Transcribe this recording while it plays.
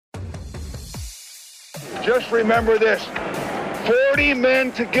just remember this. 40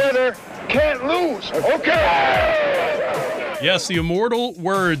 men together can't lose, okay? Yes, the immortal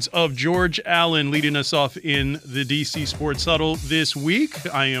words of George Allen leading us off in the DC Sports Huddle this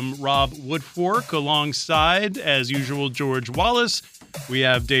week. I am Rob Woodfork alongside, as usual, George Wallace. We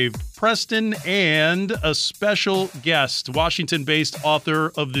have Dave Preston and a special guest, Washington-based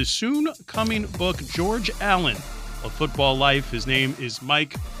author of the soon-coming book, George Allen, A Football Life. His name is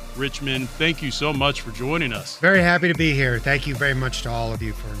Mike Richman. Thank you so much for joining us. Very happy to be here. Thank you very much to all of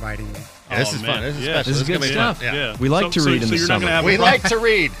you for inviting me. Yeah, this is fun. This is special. This is good stuff. Yeah. We like to read in the summer. We like to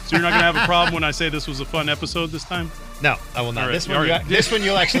read. So you're not going to have a problem when I say this was a fun episode this time? No, I will not. Right. This one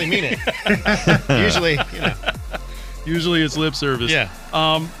you'll actually mean it. Usually, Usually it's lip service. Yeah.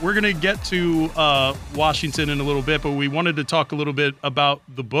 We're going to get to Washington in a little bit, but we wanted to talk a little bit about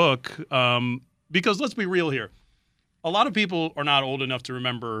the book because let's be real here. A lot of people are not old enough to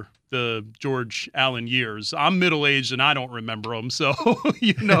remember the George Allen years. I'm middle-aged and I don't remember them. So,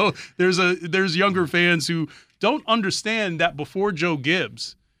 there's younger fans who don't understand that before Joe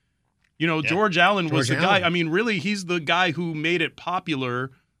Gibbs, George Allen was the guy. I mean, really, he's the guy who made it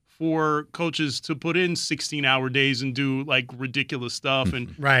popular for coaches to put in 16-hour days and do like ridiculous stuff.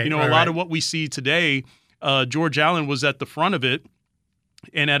 And, a lot of what we see today, George Allen was at the front of it.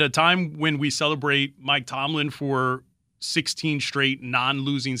 And at a time when we celebrate Mike Tomlin for 16 straight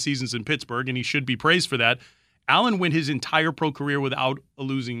non-losing seasons in Pittsburgh, and he should be praised for that, Allen went his entire pro career without a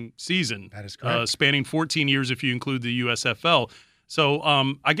losing season. That is correct. Spanning 14 years if you include the USFL. So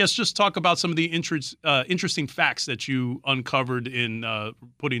I guess just talk about some of the interesting facts that you uncovered in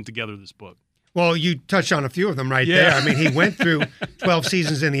putting together this book. Well, you touched on a few of them there. I mean, he went through 12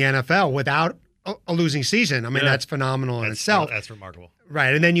 seasons in the NFL without a losing season. I mean, that's phenomenal in itself. That's remarkable.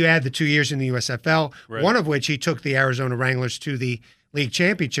 Right. And then you add the 2 years in the USFL, right, one of which he took the Arizona Wranglers to the league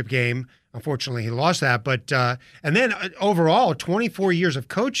championship game. Unfortunately, he lost that. But and then overall, 24 years of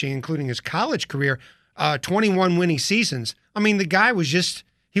coaching, including his college career, 21 winning seasons. I mean, the guy was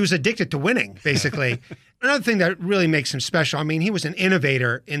he was addicted to winning, basically. Another thing that really makes him special, I mean, he was an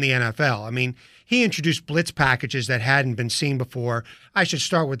innovator in the NFL. I mean, he introduced blitz packages that hadn't been seen before. I should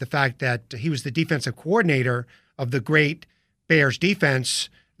start with the fact that he was the defensive coordinator of the great Bears defense,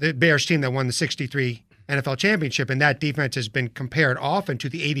 the Bears team that won the 63 NFL championship, and that defense has been compared often to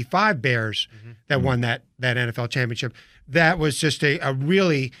the 85 Bears that won that NFL championship. That was just a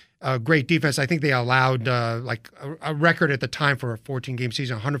really great defense. I think they allowed a record at the time for a 14-game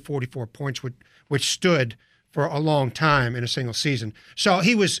season, 144 points, which stood for a long time in a single season. So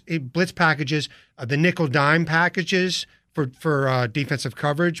he blitz packages, the nickel dime packages for defensive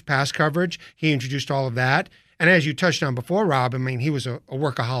coverage, pass coverage. He introduced all of that. And as you touched on before, Rob, I mean, he was a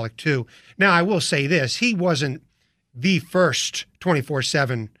workaholic too. Now, I will say this. He wasn't the first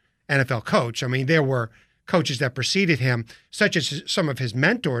 24/7 NFL coach. I mean, there were coaches that preceded him, such as some of his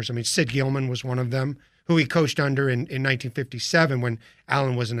mentors. I mean, Sid Gilman was one of them, who he coached under in 1957 when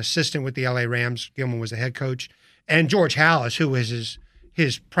Allen was an assistant with the LA Rams. Gilman was the head coach. And George Halas, who was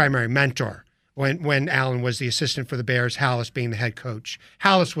his primary mentor when Allen was the assistant for the Bears, Halas being the head coach.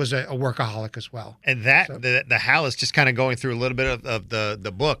 Halas was a workaholic as well. And the Halas, just kind of going through a little bit of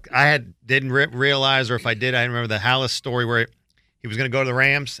the book, didn't realize, or if I did, I remember the Halas story where he was going to go to the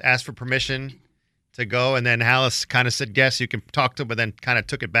Rams, asked for permission to go, and then Halas kind of said, yes, you can talk to him, but then kind of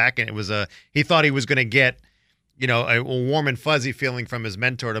took it back, and it was he thought he was going to get a warm and fuzzy feeling from his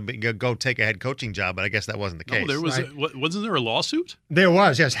mentor to go take a head coaching job, but I guess that wasn't the case. No, there was wasn't there a lawsuit? There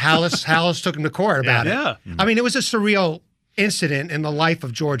was, yes. Halas took him to court about it. Yeah. I mean, it was a surreal incident in the life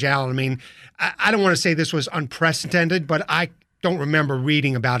of George Allen. I mean, I don't want to say this was unprecedented, but I don't remember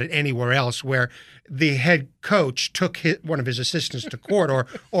reading about it anywhere else where the head coach took one of his assistants to court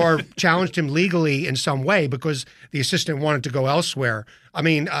or challenged him legally in some way because the assistant wanted to go elsewhere. I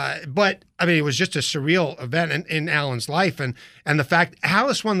mean, it was just a surreal event in Allen's life, and the fact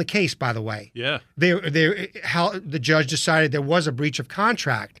Halas won the case, by the way. Yeah, the judge decided there was a breach of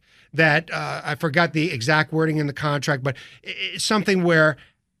contract. That I forgot the exact wording in the contract, but it's something where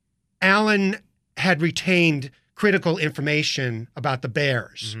Allen had retained critical information about the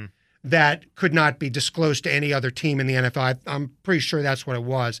Bears that could not be disclosed to any other team in the NFL. I'm pretty sure that's what it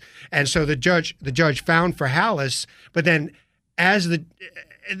was. And so the judge found for Halas, but then I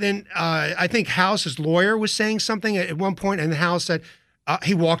think Halas's lawyer was saying something at one point, and Halas said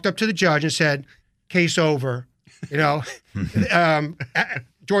he walked up to the judge and said, "Case over."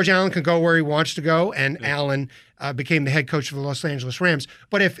 George Allen can go where he wants to go, and Allen became the head coach of the Los Angeles Rams.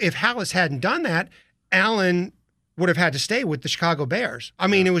 But if Halas hadn't done that, Allen would have had to stay with the Chicago Bears. I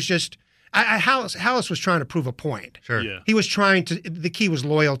mean, it was just Hallis was trying to prove a point. Sure. Yeah. He was trying to. The key was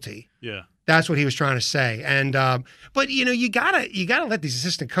loyalty. Yeah. That's what he was trying to say. And but you gotta let these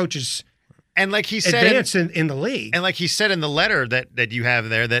assistant coaches And like he said, advance in the league. and like he said in the letter that you have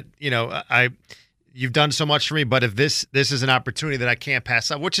there, that you've done so much for me, but if this is an opportunity that I can't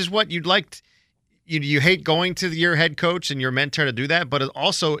pass up, which is what you'd like. You hate going to your head coach and your mentor to do that, but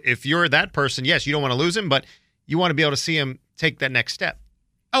also if you're that person, yes, you don't want to lose him, but you want to be able to see him take that next step.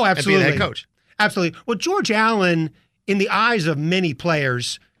 Oh, absolutely. And be the head coach. Absolutely. Well, George Allen, in the eyes of many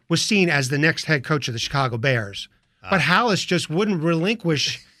players, was seen as the next head coach of the Chicago Bears. But Hallis just wouldn't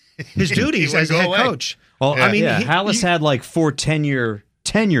relinquish his duties as a head coach. Well, I mean, Hallis had like 4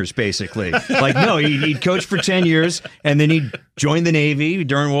 tenures, basically. Like, no, he'd coach for 10 years, and then he'd join the Navy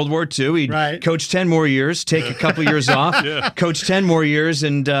during World War II. He'd coach 10 more years, take a couple years off, coach 10 more years,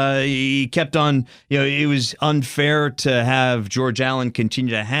 and he kept on. It was unfair to have George Allen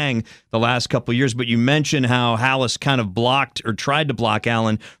continue to hang the last couple of years. But you mentioned how Hallis kind of blocked or tried to block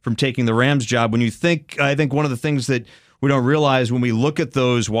Allen from taking the Rams job. When you think, I think one of the things that we don't realize when we look at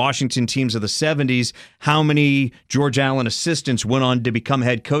those Washington teams of the 70s, how many George Allen assistants went on to become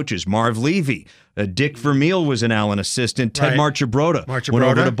head coaches. Marv Levy, Dick Vermeil was an Allen assistant. Ted Marchibroda went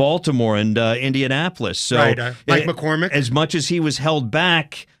over to Baltimore and Indianapolis. So Mike McCormick. As much as he was held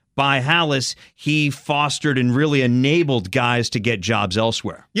back by Hallis, he fostered and really enabled guys to get jobs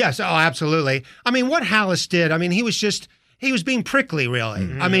elsewhere. Yes, absolutely. I mean, what Hallis did, he was being prickly, really.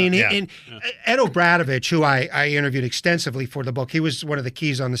 Mm-hmm. I mean, Ed Obradovich, who I interviewed extensively for the book, he was one of the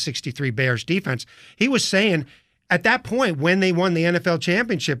keys on the 63 Bears defense. He was saying at that point, when they won the NFL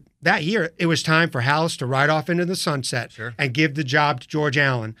championship that year, it was time for Hallis to ride off into the sunset and give the job to George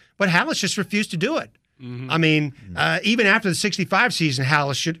Allen. But Hallis just refused to do it. Mm-hmm. I mean, even after the 65 season,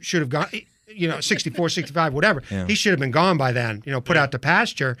 Hallis should have gone. 64, 65, whatever. Yeah. He should have been gone by then, put out to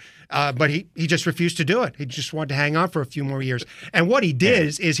pasture. But he just refused to do it. He just wanted to hang on for a few more years. And what he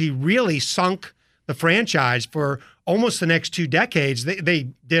did is he really sunk the franchise for almost the next 2 decades. They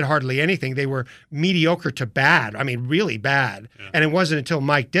did hardly anything. They were mediocre to bad. I mean, really bad. Yeah. And it wasn't until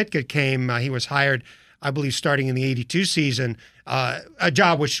Mike Ditka came, he was hired, I believe, starting in the 82 season, a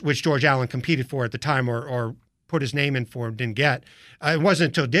job which George Allen competed for at the time or put his name in for and didn't get. It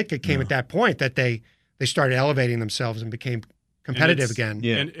wasn't until Ditka came at that point that they started elevating themselves and became competitive again.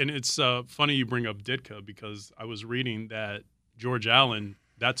 Yeah. And it's funny you bring up Ditka because I was reading that George Allen,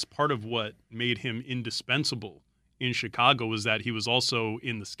 that's part of what made him indispensable in Chicago was that he was also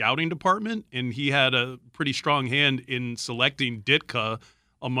in the scouting department, and he had a pretty strong hand in selecting Ditka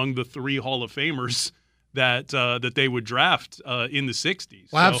among the 3 Hall of Famers that they would draft in the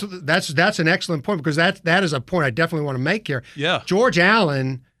 60s. Well, absolutely. That's an excellent point because that is a point I definitely want to make here. Yeah. George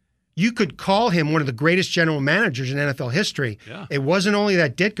Allen, you could call him one of the greatest general managers in NFL history. Yeah. It wasn't only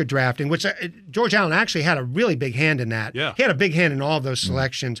that Ditka drafting, which George Allen actually had a really big hand in that. Yeah. He had a big hand in all of those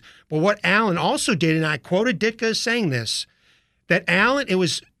selections. But what Allen also did, and I quoted Ditka as saying this, that it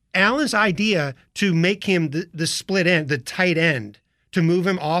was Allen's idea to make him the split end, the tight end, to move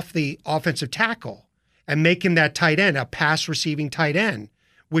him off the offensive tackle and make him that tight end, a pass-receiving tight end,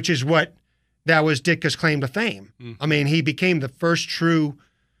 which is that was Ditka's claim to fame. I mean, he became the first true,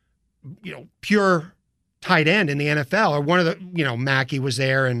 pure tight end in the NFL. Or one of the, Mackey was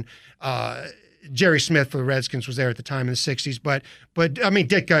there and Jerry Smith for the Redskins was there at the time in the 60s. But I mean,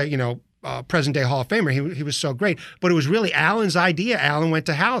 Ditka, present-day Hall of Famer, he was so great. But it was really Allen's idea. Allen went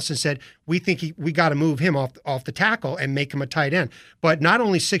to Hallis and said, we think we got to move him off the tackle and make him a tight end. But not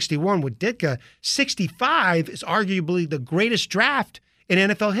only 61 with Ditka, 65 is arguably the greatest draft in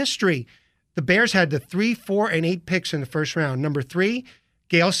NFL history. The Bears had the 3, 4, and 8 picks in the first round. Number 3,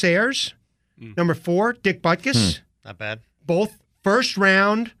 Gale Sayers. Number 4, Dick Butkus. Not bad. Both first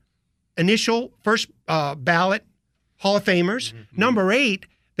ballot Hall of Famers. Mm-hmm. Number 8,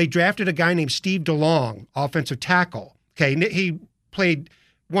 they drafted a guy named Steve DeLong, offensive tackle. Okay, he played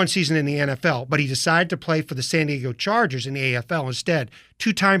 1 season in the NFL, but he decided to play for the San Diego Chargers in the AFL instead.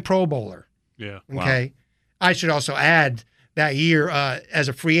 2-time Pro Bowler. Yeah. Okay. Wow. I should also add that year as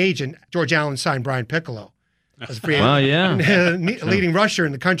a free agent, George Allen signed Brian Piccolo as a free agent. Well, yeah. Leading rusher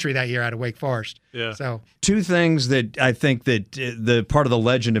in the country that year out of Wake Forest. Yeah. So 2 things that I think that the part of the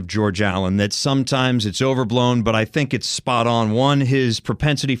legend of George Allen that sometimes it's overblown, but I think it's spot on. One, his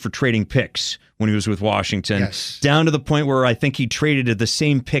propensity for trading picks when he was with Washington, down to the point where I think he traded the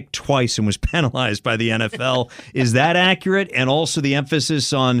same pick twice and was penalized by the NFL. Is that accurate? And also the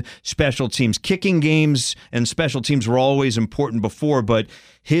emphasis on special teams. Kicking games and special teams were always important before, but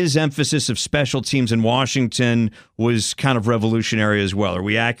his emphasis of special teams in Washington was kind of revolutionary as well. Are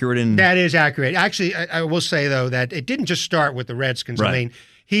we accurate in that? Is accurate. Actually, I will say, though, that it didn't just start with the Redskins. Right. I mean,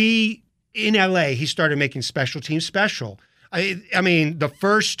 he in LA, he started making special teams special. I mean, the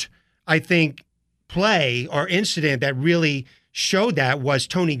first, I think, play or incident that really showed that was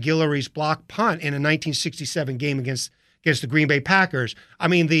Tony Guillory's block punt in a 1967 game against the Green Bay Packers. I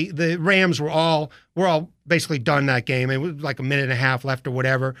mean, the Rams were all basically done that game. It was like a minute and a half left or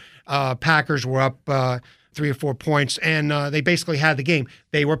whatever. Packers were up 3 or 4 points, and they basically had the game.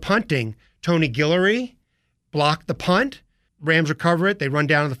 They were punting. Tony Guillory blocked the punt. Rams recover it. They run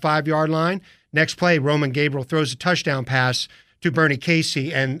down to the 5-yard line. Next play, Roman Gabriel throws a touchdown pass to Bernie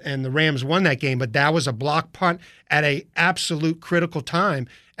Casey, and the Rams won that game. But that was a block punt at a absolute critical time.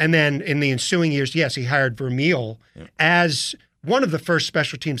 And then in the ensuing years, yes, he hired Vermeil as one of the first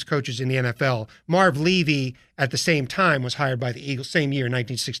special teams coaches in the NFL. Marv Levy, at the same time, was hired by the Eagles. Same year,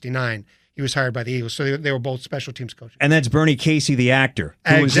 1969. He was hired by the Eagles, so they were both special teams coaches. And that's Bernie Casey, the actor,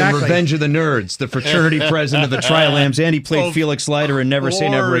 who was in Revenge of the Nerds, the fraternity president of the Tri-Lambs, and he played Felix Leiter in Never Say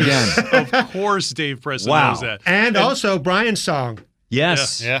Never Again. Of course, Dave Preston knows that. And also Brian Song.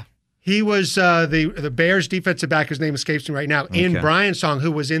 Yes. Yeah. He was the Bears defensive back. His name escapes me right now. Okay. In Brian Song,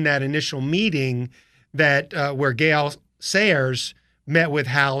 who was in that initial meeting that where Gale Sayers met with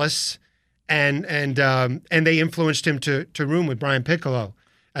Halas, and they influenced him to room with Brian Piccolo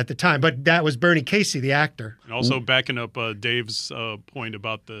at the time. But that was Bernie Casey, the actor. And also backing up Dave's point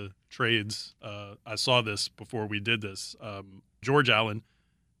about the trades, I saw this before we did this. George Allen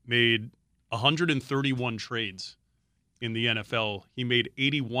made 131 trades in the NFL. He made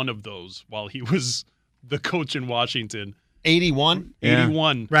 81 of those while he was the coach in Washington. 81?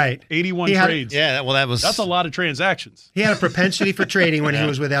 81. Right. 81 trades. Yeah, well, that's a lot of transactions. He had a propensity for trading when he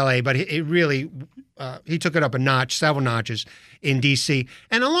was with LA, but he really he took it up a notch, several notches in DC.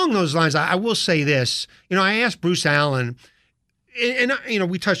 And along those lines, I will say this. I asked Bruce Allen, and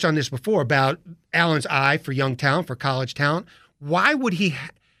we touched on this before about Allen's eye for young talent, for college talent. Why would he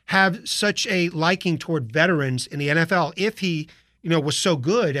have such a liking toward veterans in the NFL if he, was so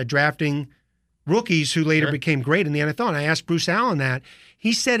good at drafting rookies who later became great in the NFL? And I asked Bruce Allen that.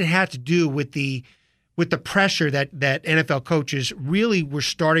 He said it had to do with the pressure that NFL coaches really were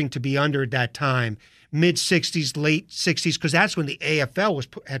starting to be under at that time, mid-'60s, late 60s, because that's when the AFL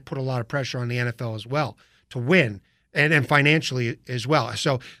had put a lot of pressure on the NFL as well to win, and financially as well.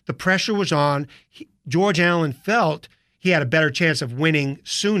 So the pressure was on. George Allen felt he had a better chance of winning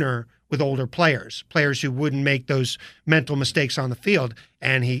sooner with older players who wouldn't make those mental mistakes on the field,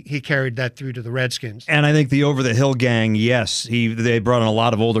 and he carried that through to the Redskins. And I think the over-the-hill gang, yes, they brought in a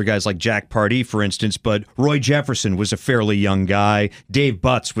lot of older guys like Jack Pardee, for instance, but Roy Jefferson was a fairly young guy. Dave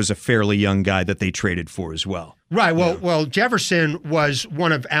Butts was a fairly young guy that they traded for as well. Right. Well, Jefferson was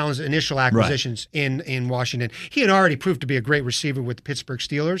one of Allen's initial acquisitions in Washington. He had already proved to be a great receiver with the Pittsburgh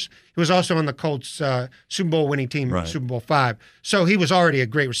Steelers. He was also on the Colts Super Bowl winning team, Super Bowl V. So he was already a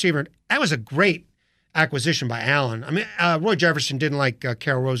great receiver. That was a great acquisition by Allen. I mean, Roy Jefferson didn't like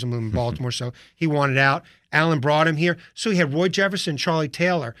Carroll Rosenbloom in Baltimore, so he wanted out. Allen brought him here. So he had Roy Jefferson, Charlie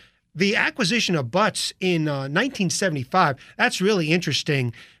Taylor. The acquisition of Butts in 1975, that's really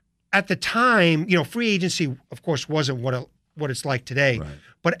interesting. At the time, free agency, of course, wasn't what it's like today. Right.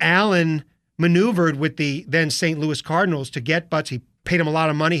 But Allen maneuvered with the then St. Louis Cardinals to get Butts. He paid him a lot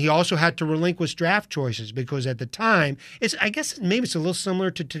of money. He also had to relinquish draft choices because at the time, I guess maybe it's a little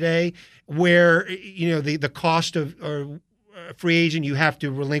similar to today, where the cost of free agent, you have to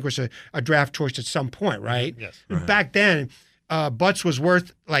relinquish a draft choice at some point, right? Yes. Right. Back then, Butts was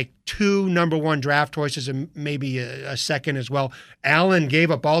worth like 2 number 1 draft choices and maybe a second as well. Allen gave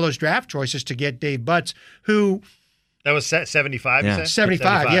up all those draft choices to get Dave Butts, who... That was 75, yeah. You said?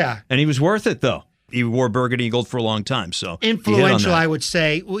 75, yeah. And he was worth it, though. He wore burgundy and gold for a long time, so influential, I would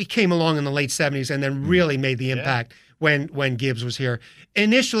say. Well, he came along in the late 70s and then really made the impact when Gibbs was here.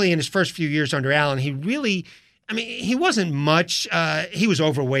 Initially, in his first few years under Allen, he really... I mean, he wasn't much. He was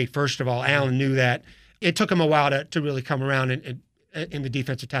overweight, first of all. Allen knew that. It took him a while to really come around in the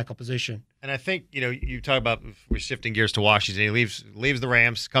defensive tackle position. And I think, you talk about, we're shifting gears to Washington. He leaves the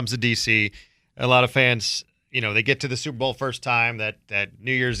Rams, comes to D.C. A lot of fans, they get to the Super Bowl first time. That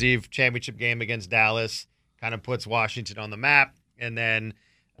New Year's Eve championship game against Dallas kind of puts Washington on the map. And then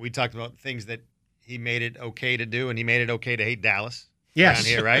we talked about things that he made it okay to do, and he made it okay to hate Dallas. Yes.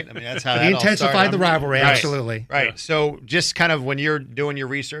 Down here, right? I mean, that's how he intensified the rivalry, right. Absolutely. Right. Yeah. So just kind of when you're doing your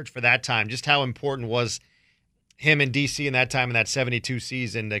research for that time, just how important was him in D.C. in that time, in that 72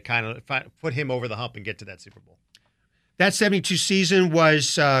 season, to kind of put him over the hump and get to that Super Bowl? That 72 season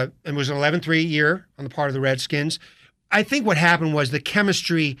was an 11-3 year on the part of the Redskins. I think what happened was the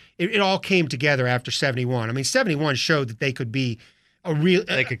chemistry, it all came together after 71. I mean, 71 showed that they could be a real...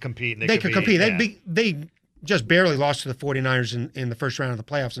 They could compete. They could compete. Yeah. They just barely lost to the 49ers in the first round of the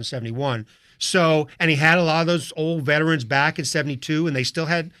playoffs in 71. So, and he had a lot of those old veterans back in 72, and they still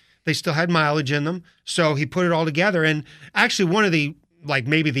had mileage in them. So he put it all together. And actually one of the, like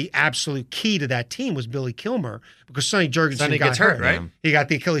maybe the absolute key to that team was Billy Kilmer, because Sonny Jurgensen got hurt, right? He got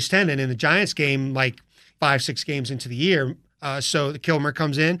the Achilles tendon in the Giants game, like 5-6 games into the year. So the Kilmer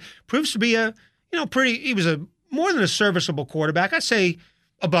comes in, proves to be he was a more than a serviceable quarterback. I'd say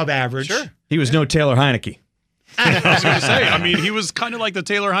above average. Sure. He was no Taylor Heineke. I was going to say, I mean, he was kind of like the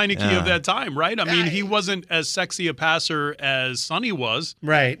Taylor Heineke of that time, right? I mean, he wasn't as sexy a passer as Sonny was.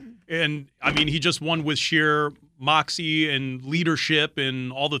 Right. And, I mean, he just won with sheer moxie and leadership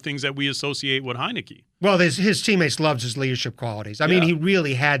and all the things that we associate with Heineke. Well, his teammates loved his leadership qualities. I mean, he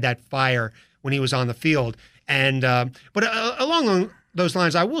really had that fire when he was on the field. And but along those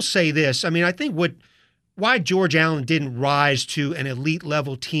lines, I will say this. I mean, I think why George Allen didn't rise to an elite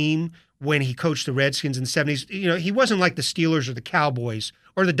level team when he coached the Redskins in the 70s, he wasn't like the Steelers or the Cowboys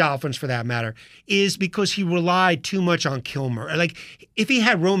or the Dolphins for that matter, is because he relied too much on Kilmer. Like, if he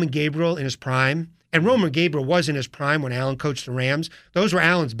had Roman Gabriel in his prime, and Roman Gabriel was in his prime when Allen coached the Rams, those were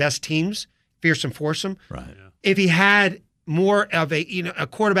Allen's best teams, Fearsome Foursome. Right. Yeah. If he had more of a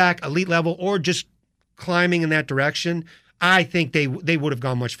quarterback, elite level, or just climbing in that direction, I think they would have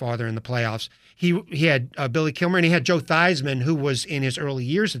gone much farther in the playoffs. He had Billy Kilmer, and he had Joe Theismann, who was in his early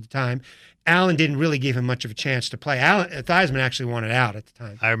years at the time. Allen didn't really give him much of a chance to play. Theismann actually wanted out at the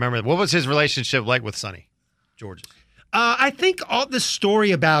time. I remember. What was his relationship like with Sonny George? I think all this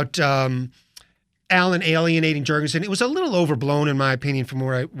story about Allen alienating Jurgensen, it was a little overblown in my opinion from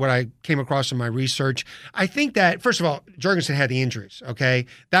what I came across in my research. I think that, first of all, Jurgensen had the injuries, okay?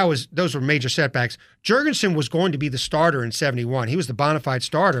 Those were major setbacks. Jurgensen was going to be the starter in 71. He was the bona fide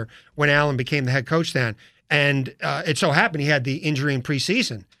starter when Allen became the head coach then. And it so happened he had the injury in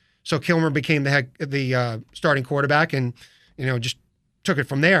preseason. So Kilmer became the starting quarterback and, just took it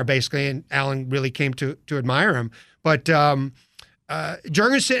from there basically, and Allen really came to admire him. But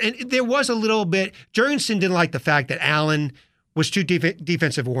Jurgensen, and there was a little bit, Jurgensen didn't like the fact that Allen was too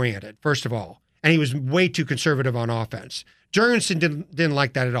defensive oriented, first of all, and he was way too conservative on offense. Jurgensen didn't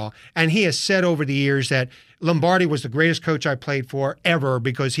like that at all. And he has said over the years that Lombardi was the greatest coach I played for ever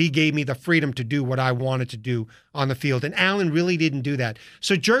because he gave me the freedom to do what I wanted to do on the field. And Allen really didn't do that.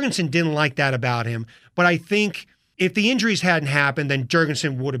 So Jurgensen didn't like that about him. But I think if the injuries hadn't happened, then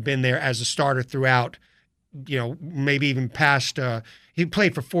Jurgensen would have been there as a starter throughout, maybe even past, he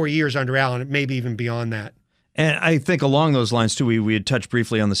played for 4 years under Allen, maybe even beyond that. And I think along those lines, too, we had touched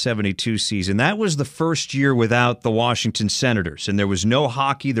briefly on the 72 season. That was the first year without the Washington Senators, and there was no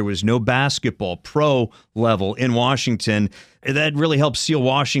hockey, there was no basketball, pro level in Washington. That really helped seal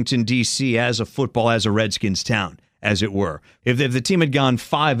Washington, D.C. as a Redskins town, as it were. If the team had gone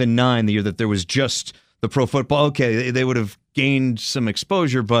 5-9 the year that there was just the pro football, okay, they would have gained some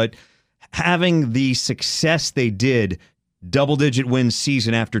exposure, but having the success they did, double-digit win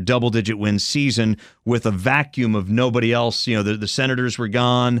season after double-digit win season with a vacuum of nobody else. The Senators were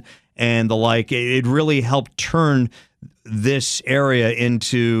gone and the like. It really helped turn this area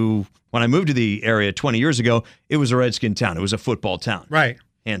into, when I moved to the area 20 years ago, it was a Redskin town. It was a football town. Right.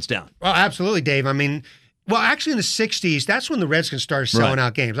 Hands down. Well, absolutely, Dave. I mean, actually in the 60s, that's when the Redskins started selling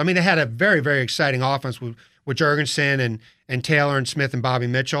out games. I mean, they had a very, very exciting offense with Jurgensen and Taylor and Smith and Bobby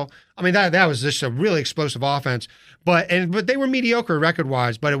Mitchell. I mean, that was just a really explosive offense. But they were mediocre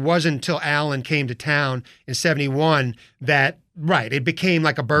record-wise, but it wasn't until Allen came to town in 71 that, it became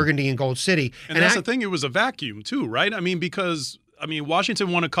like a burgundy and gold city. And that's the thing, it was a vacuum too, right? I mean, because,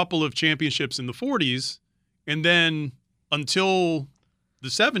 Washington won a couple of championships in the 40s, and then until the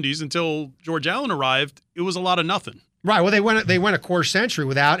 70s, until George Allen arrived, it was a lot of nothing. Right. Well, they went a quarter century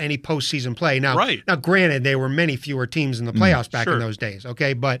without any postseason play. Now, granted, there were many fewer teams in the playoffs back in those days.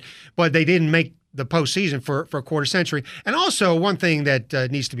 Okay, but they didn't make the postseason for a quarter century. And also, one thing that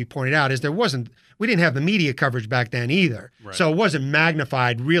needs to be pointed out is we didn't have the media coverage back then either. Right. So it wasn't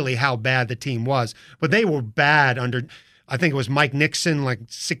magnified really how bad the team was. But they were bad under, I think it was Mike Nixon, like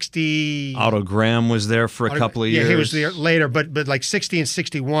 60. Otto Graham was there for a couple of years. Yeah, he was there later, but like 60 and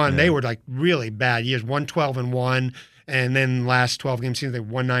 61, they were like really bad years. 1-12-1. And then last 12 games, they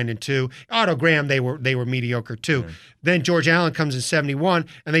won 9-2. Otto Graham, they were mediocre too. Right. Then George Allen comes in 71,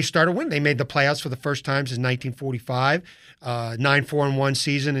 and they started winning. They made the playoffs for the first time since 1945, 9-4-1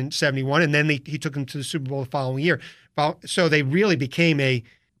 season in 71, and then he took them to the Super Bowl the following year. So they really became a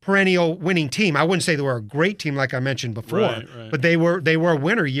perennial winning team. I wouldn't say they were a great team like I mentioned before, but they were a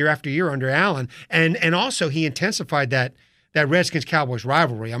winner year after year under Allen, and also he intensified that that Redskins-Cowboys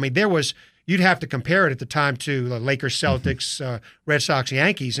rivalry. I mean, you'd have to compare it at the time to the Lakers, Celtics, Red Sox,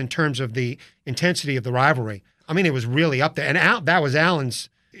 Yankees in terms of the intensity of the rivalry. I mean, it was really up there. And that was Allen's.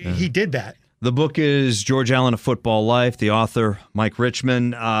 He did that. The book is George Allen, A Football Life. The author, Mike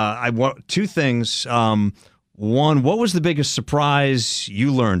Richman. I want two things. One, what was the biggest surprise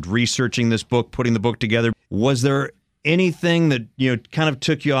you learned researching this book, putting the book together? Was there anything that kind of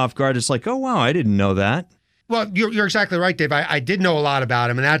took you off guard? It's like, oh wow, I didn't know that. Well, you're exactly right, Dave. I did know a lot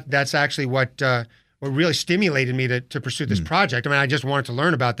about him, and that's actually what really stimulated me to pursue this project. I mean, I just wanted to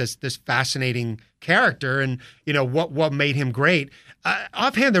learn about this fascinating character and what made him great.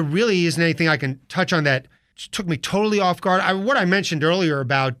 Offhand, there really isn't anything I can touch on that took me totally off guard. What I mentioned earlier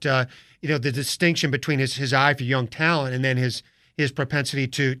about the distinction between his eye for young talent and then his propensity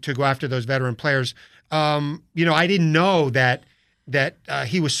to go after those veteran players. I didn't know that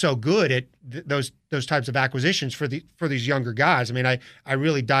he was so good at those types of acquisitions for these younger guys. I mean, I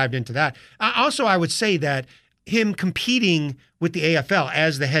really dived into that. I would say that him competing with the AFL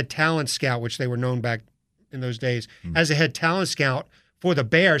as the head talent scout, which they were known back in those days, as a head talent scout for the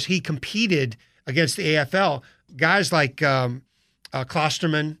Bears, he competed against the AFL. Guys like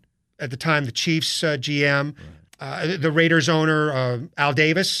Klosterman, at the time the Chiefs GM, the Raiders owner, Al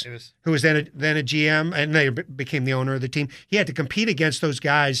Davis, who was then a GM, and they became the owner of the team. He had to compete against those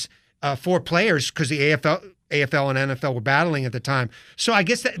guys for players because the AFL and NFL were battling at the time. So I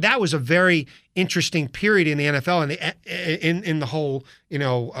guess that was a very interesting period in the NFL and in the whole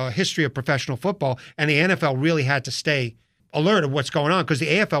history of professional football. And the NFL really had to stay alert of what's going on because the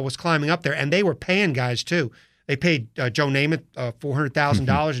AFL was climbing up there, and they were paying guys too. They paid Joe Namath $400,000 in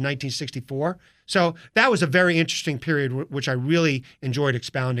 1964. So that was a very interesting period, which I really enjoyed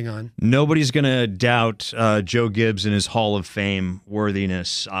expounding on. Nobody's going to doubt Joe Gibbs and his Hall of Fame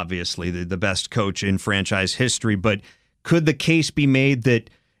worthiness, obviously, the best coach in franchise history. But could the case be made that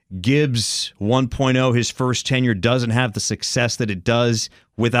Gibbs 1.0, his first tenure, doesn't have the success that it does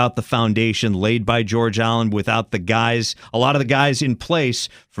without the foundation laid by George Allen, without the guys, a lot of the guys in place,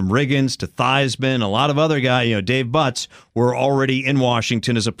 from Riggins to Theismann, a lot of other guys, Dave Butts, were already in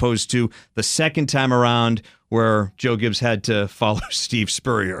Washington, as opposed to the second time around where Joe Gibbs had to follow Steve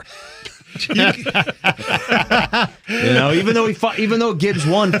Spurrier. Even though Gibbs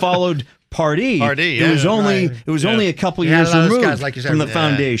won, followed Pardee, yeah. It was only a couple years removed guys, like you said, from the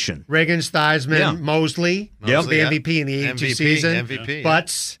foundation. Riggins, Theismann, Mosley, the MVP in the 82 season. MVP,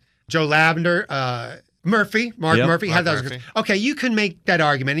 Butts, Joe Lavender, Murphy, Mark Murphy. Okay, you can make that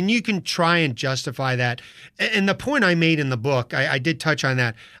argument, and you can try and justify that. And the point I made in the book, I did touch on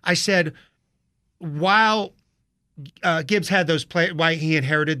that. I said, while Gibbs had those players, why he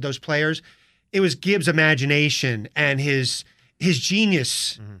inherited those players, it was Gibbs' imagination and his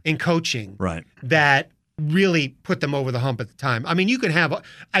genius in coaching that really put them over the hump at the time. I mean, you can have,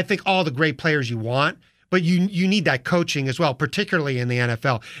 I think, all the great players you want, but you need that coaching as well, particularly in the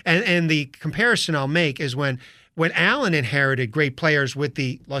NFL. And the comparison I'll make is when Allen inherited great players with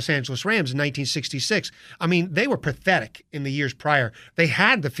the Los Angeles Rams in 1966, I mean, they were pathetic in the years prior. They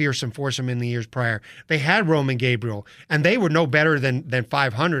had the fearsome foursome in the years prior. They had Roman Gabriel, and they were no better than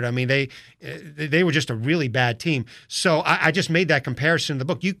 500. I mean, they were just a really bad team. So I just made that comparison in the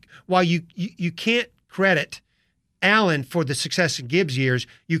book. While you can't credit Allen for the success in Gibbs years,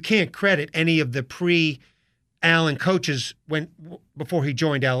 you can't credit any of the pre-Allen coaches before he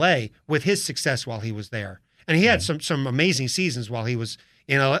joined LA with his success while he was there. And he had some amazing seasons while he was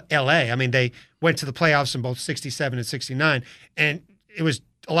in L.A. I mean, they went to the playoffs in both 67 and 69, and it was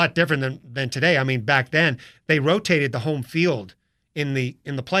a lot different than today. I mean, back then, they rotated the home field in the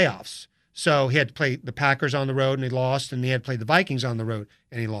playoffs. So he had to play the Packers on the road, and he lost, and he had to play the Vikings on the road,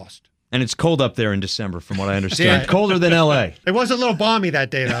 and he lost. And it's cold up there in December, from what I understand. Colder than L.A. It was a little balmy that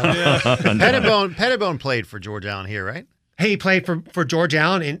day, though. Pettibone played for George Allen here, right? Hey, he played for George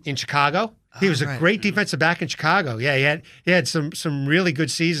Allen in Chicago. He was a great defensive back in Chicago. Yeah, he had some really good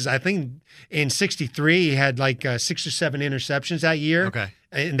seasons. I think in '63 he had like 6 or 7 interceptions that year. Okay.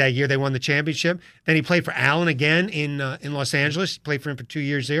 In that year they won the championship. Then he played for Allen again in Los Angeles. He played for him for 2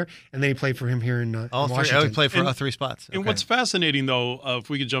 years there, and then he played for him here in Washington. He played for all 3 spots. Okay. And what's fascinating, though, if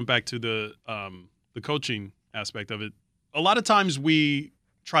we could jump back to the coaching aspect of it, a lot of times we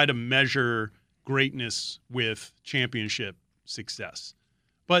try to measure greatness with championship success.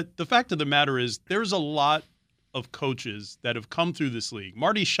 But the fact of the matter is there's a lot of coaches that have come through this league.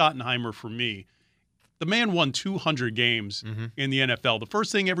 Marty Schottenheimer, for me, the man won 200 games in the NFL. The first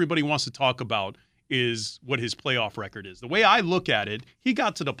thing everybody wants to talk about is what his playoff record is. The way I look at it, he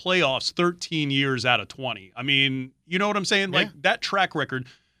got to the playoffs 13 years out of 20. I mean, you know what I'm saying? Yeah. Like that track record.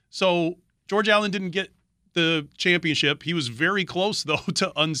 So George Allen didn't get the championship. He was very close, though,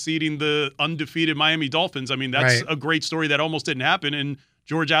 to unseating the undefeated Miami Dolphins. I mean, that's a great story that almost didn't happen. And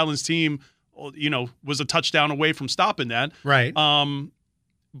George Allen's team, was a touchdown away from stopping that. Right.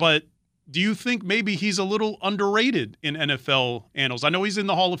 But do you think maybe he's a little underrated in NFL annals? I know he's in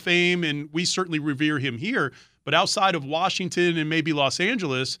the Hall of Fame, and we certainly revere him here. But outside of Washington and maybe Los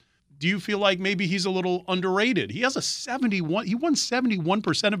Angeles, do you feel like maybe he's a little underrated? He has a 71. He won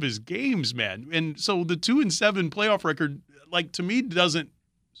 71% of his games, man. And so the 2-7 playoff record, like, to me, doesn't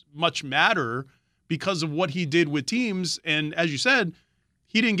much matter because of what he did with teams. And as you said,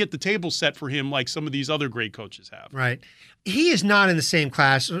 he didn't get the table set for him like some of these other great coaches have. Right. He is not in the same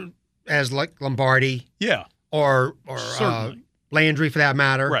class as like Lombardi. Yeah. Or Landry, for that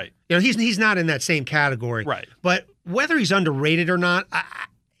matter. Right. He's not in that same category. Right. But whether he's underrated or not,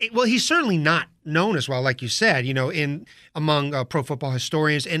 he's certainly not known as well, like you said, among pro football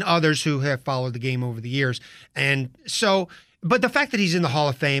historians and others who have followed the game over the years. And so, but the fact that he's in the Hall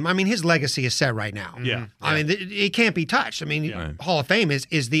of Fame, I mean, his legacy is set right now. Yeah. I mean, it can't be touched. I mean, Hall of Fame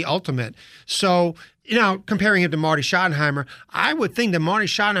is the ultimate. So, comparing him to Marty Schottenheimer, I would think that Marty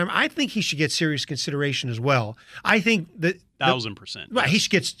Schottenheimer, I think he should get serious consideration as well. I think that 1,000%. Right, he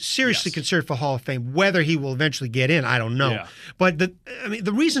should get seriously considered for Hall of Fame. Whether he will eventually get in, I don't know. Yeah. But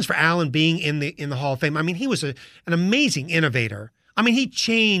the reasons for Allen being in the Hall of Fame, I mean, he was an amazing innovator. I mean, he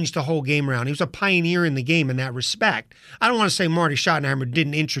changed the whole game around. He was a pioneer in the game in that respect. I don't want to say Marty Schottenheimer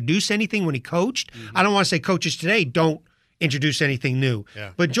didn't introduce anything when he coached. Mm-hmm. I don't want to say coaches today don't introduce anything new.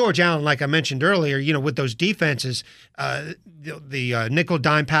 Yeah. But George Allen, like I mentioned earlier, with those defenses, the nickel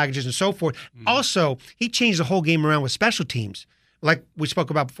dime packages and so forth. Mm-hmm. Also, he changed the whole game around with special teams. Like we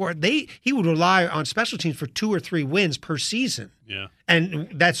spoke about before, he would rely on special teams for 2 or 3 wins per season. Yeah. And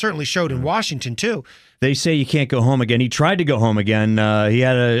that certainly showed in Washington, too. They say you can't go home again. He tried to go home again. He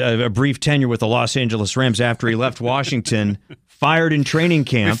had a brief tenure with the Los Angeles Rams after he left Washington. Fired in training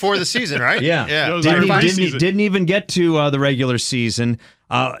camp. Before the season, right? Yeah. Didn't even get to the regular season.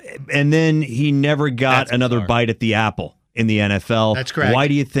 And then he never got another bite at the apple in the NFL. That's correct. Why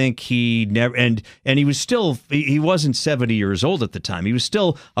do you think he never, and he was still, he wasn't 70 years old at the time. He was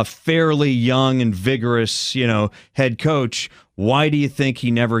still a fairly young and vigorous, head coach. Why do you think he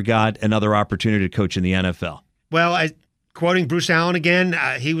never got another opportunity to coach in the NFL? Well, quoting Bruce Allen again,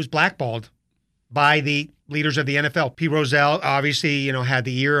 he was blackballed by the leaders of the NFL. Pete Rozelle obviously, had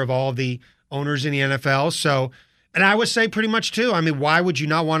the ear of all the owners in the NFL. So, and I would say pretty much too. I mean, why would you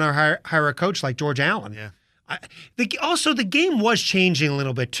not want to hire a coach like George Allen? Yeah. Also, the game was changing a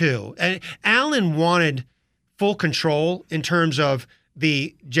little bit too. And Allen wanted full control in terms of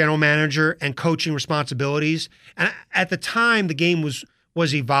the general manager and coaching responsibilities. And at the time, the game was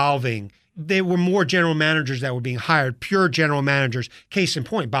evolving. There were more general managers that were being hired, pure general managers. Case in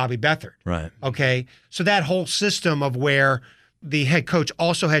point, Bobby Beathard. Right. Okay. So that whole system of where the head coach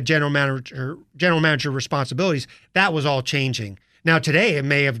also had general manager responsibilities, that was all changing. Now today, it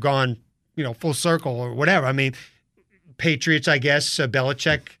may have gone, full circle or whatever. I mean, Patriots, I guess,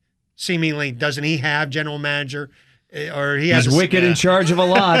 Belichick seemingly, doesn't he have general manager? Or he's wicked in charge of a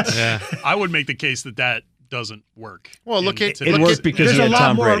lot. Yeah. I would make the case that doesn't work. Well, it worked because there's he had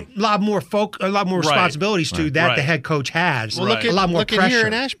Tom Brady. A lot more responsibilities too that the head coach has. Well, look a lot more pressure here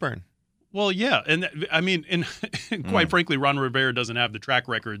in Ashburn. Well, yeah, and I mean, and quite frankly, Ron Rivera doesn't have the track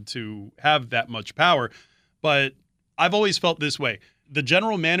record to have that much power. But I've always felt this way. The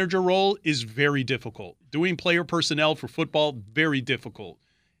general manager role is very difficult. Doing player personnel for football, very difficult.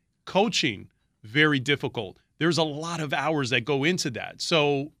 Coaching, very difficult. There's a lot of hours that go into that.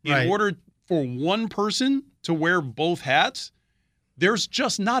 So in order for one person to wear both hats, there's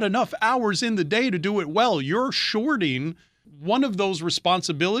just not enough hours in the day to do it well. You're shorting one of those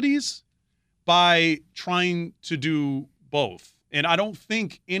responsibilities by trying to do both. And I don't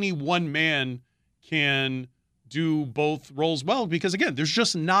think any one man can do both roles well because, again, there's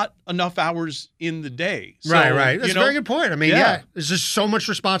just not enough hours in the day. So, right. That's a very good point. I mean, there's just so much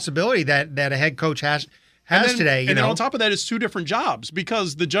responsibility that a head coach has today. And then on top of that, it's 2 different jobs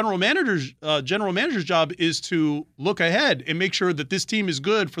because the general manager's job is to look ahead and make sure that this team is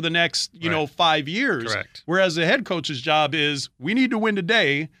good for the next 5 years. Correct. Whereas the head coach's job is we need to win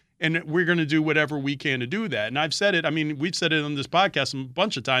today, and we're going to do whatever we can to do that. And I've said it. I mean, we've said it on this podcast a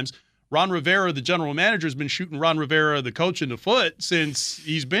bunch of times. Ron Rivera, the general manager, has been shooting Ron Rivera, the coach, in the foot since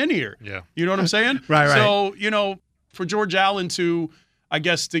he's been here. Yeah. You know what I'm saying? Right. So, for George Allen to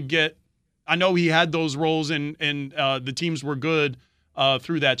get – I know he had those roles and the teams were good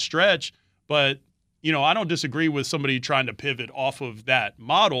through that stretch, but I don't disagree with somebody trying to pivot off of that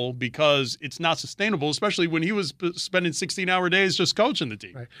model because it's not sustainable, especially when he was spending 16-hour days just coaching the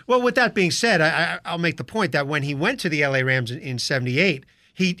team. Right. Well, with that being said, I'll make the point that when he went to the LA Rams in 78,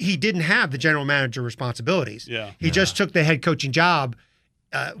 he didn't have the general manager responsibilities. Yeah. He just took the head coaching job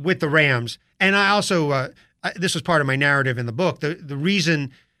with the Rams. And I also, this was part of my narrative in the book, the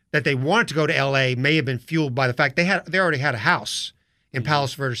reason that they wanted to go to LA may have been fueled by the fact they already had a house in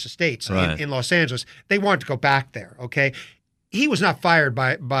Palos Verdes Estates in Los Angeles. They wanted to go back there, okay? He was not fired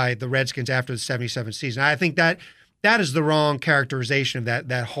by the Redskins after the 77 season. I think that is the wrong characterization of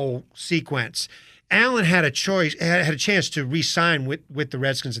that whole sequence. Allen had a choice, had a chance to re-sign with the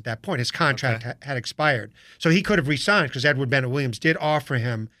Redskins at that point. His contract had expired. So he could have re-signed because Edward Bennett Williams did offer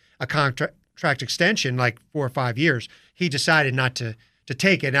him a contract extension, like 4 or 5 years. He decided not to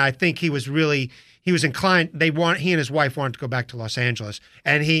take it. And I think he was inclined. He and his wife wanted to go back to Los Angeles,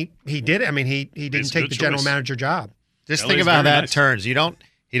 and he did it. I mean, he didn't take the general manager job. Just think about how that turns. He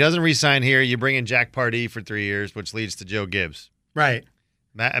doesn't re-sign here. You bring in Jack Pardee for 3 years, which leads to Joe Gibbs. Right.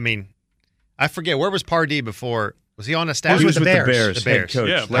 I mean, I forget, where was Pardee before? Was he on a staff? He was with with the Bears. The Bears. Head coach.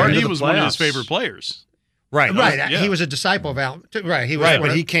 Yeah, Pardee was one of his favorite players. Right. Right. Yeah. He was a disciple of Allen. Right. He was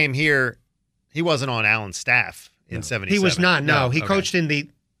but he came here. He wasn't on Allen's staff in 77. He was not. No, he okay. coached in the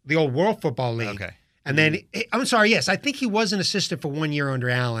old World Football League. Okay. And then, I'm sorry, yes, I think he was an assistant for 1 year under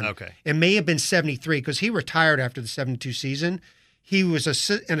Allen. Okay. It may have been 73 because he retired after the 72 season. He was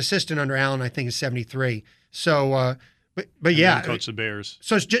an assistant under Allen, I think, in 73. So, but yeah. Coach the Bears.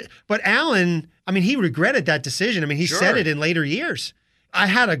 So, but Allen, I mean, he regretted that decision. I mean, he said it in later years. I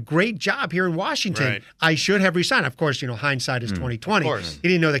had a great job here in Washington. Right. I should have resigned. Of course, hindsight is 20/20. Of course. He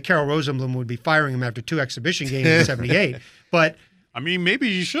didn't know that Carroll Rosenblum would be firing him after 2 exhibition games in 78. But I mean, maybe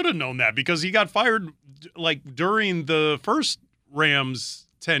you should have known that because he got fired during the first Rams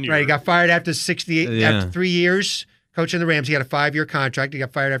tenure. right, he got fired after 68 after 3 years coaching the Rams. He had a 5-year contract. He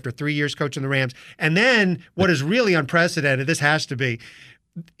got fired after 3 years coaching the Rams. And then what is really unprecedented, this has to be,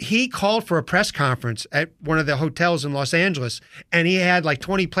 he called for a press conference at one of the hotels in Los Angeles, and he had like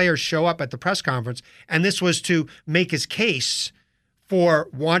 20 players show up at the press conference, and this was to make his case for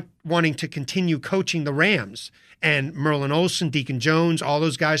wanting to continue coaching the Rams. And Merlin Olsen, Deacon Jones, all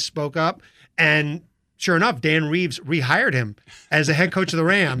those guys spoke up, and sure enough, Dan Reeves rehired him as the head coach of the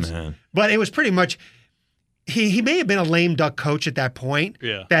Rams. But it was pretty much he may have been a lame duck coach at that point.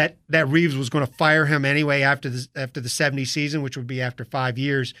 Yeah. That Reeves was going to fire him anyway after the 70 season, which would be after 5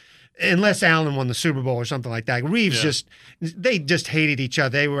 years, unless Allen won the Super Bowl or something like that. Reeves they just hated each other.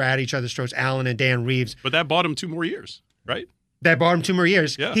 They were at each other's throats, Allen and Dan Reeves. But that bought him 2 more years, right? That bought him 2 more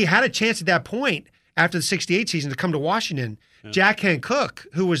years. Yeah. He had a chance at that point after the 68 season to come to Washington. Yeah. Jack Hancock,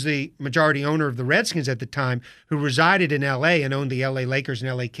 who was the majority owner of the Redskins at the time, who resided in L.A. and owned the L.A. Lakers and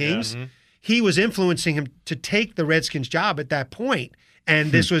L.A. Kings, he was influencing him to take the Redskins job at that point.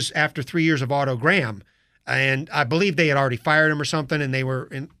 And this was after 3 years of Otto Graham. And I believe they had already fired him or something, and they were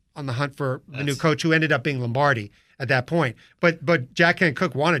on the hunt for the new coach, who ended up being Lombardi at that point. But Jack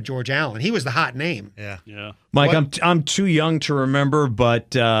Hancock wanted George Allen. He was the hot name. Yeah. Mike, I'm too young to remember, but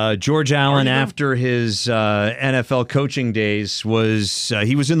George Allen, after his NFL coaching days, he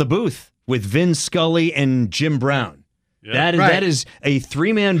was in the booth with Vin Scully and Jim Brown. Yeah. That is a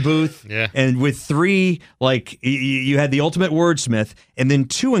 3-man booth, and with 3, like, you had the ultimate wordsmith, and then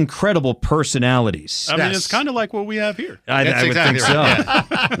 2 incredible personalities. I mean, it's kind of like what we have here. I would exactly think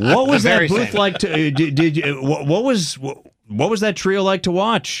right. so. What was that booth same. like? What was that trio like to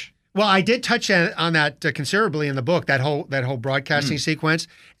watch? Well, I did touch on that considerably in the book, that whole broadcasting sequence.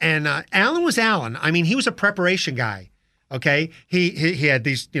 And Allen was Allen. I mean, he was a preparation guy. Okay, he had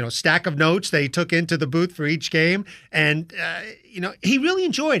these stack of notes that he took into the booth for each game, and he really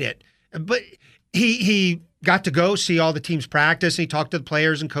enjoyed it. But he got to go see all the teams practice, and he talked to the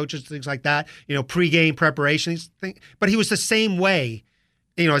players and coaches, things like that. Pregame preparation. But he was the same way,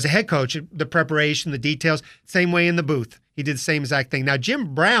 as a head coach, the preparation, the details, same way in the booth. He did the same exact thing. Now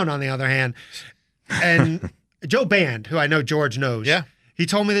Jim Brown, on the other hand, and Joe Band, who I know George knows. Yeah. He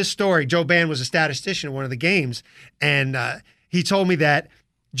told me this story. Joe Band was a statistician at one of the games, and he told me that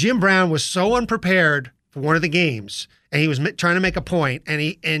Jim Brown was so unprepared for one of the games, and he was trying to make a point,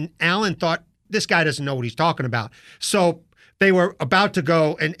 and Allen thought, this guy doesn't know what he's talking about. So they were about to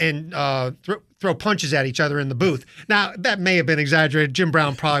go and throw punches at each other in the booth. Now, that may have been exaggerated. Jim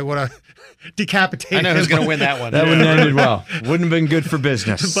Brown probably would have decapitated I know who's going to win that one. That wouldn't have ended well. Wouldn't have been good for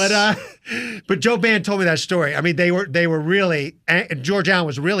business. But Joe Band told me that story. I mean, they were really, George Allen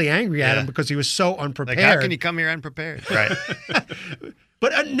was really angry at him because he was so unprepared. Like, how can you come here unprepared? Right.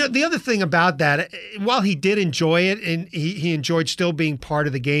 But no, the other thing about that, while he did enjoy it and he enjoyed still being part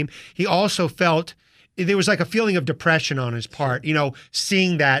of the game, he also felt there was like a feeling of depression on his part,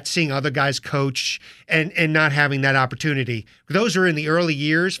 seeing other guys coach and not having that opportunity. Those are in the early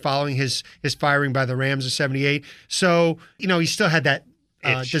years following his firing by the Rams in '78. So, he still had that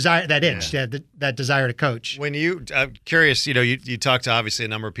desire, that itch, that desire to coach. When I'm curious, you talked to obviously a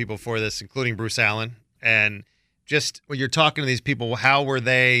number of people for this, including Bruce Allen, and just when you're talking to these people, how were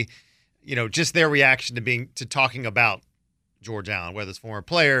they, just their reaction to talking about George Allen, whether it's former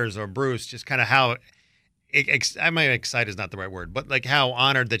players or Bruce, just kind of how I might excited is not the right word, but like how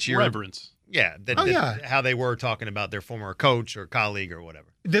honored that you're reverence. Yeah. How they were talking about their former coach or colleague or whatever.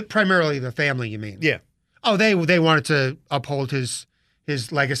 Primarily the family, you mean? Yeah. Oh, they wanted to uphold his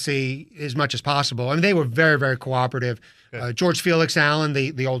legacy as much as possible. I mean, they were very, very cooperative. George Felix Allen,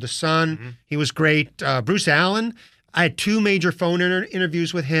 the oldest son, he was great. Bruce Allen, I had 2 major phone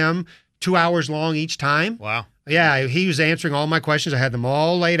interviews with him, 2 hours long each time. Wow. Yeah, he was answering all my questions. I had them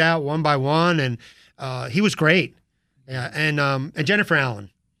all laid out one by one, and he was great. Yeah, and Jennifer Allen,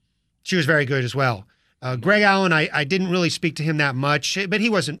 she was very good as well. Greg Allen, I didn't really speak to him that much, but he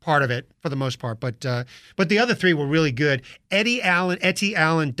wasn't part of it for the most part. But the other 3 were really good. Etty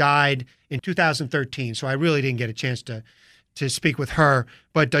Allen died in 2013, so I really didn't get a chance to speak with her.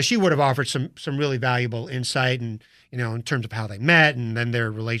 But she would have offered some really valuable insight and in terms of how they met and then their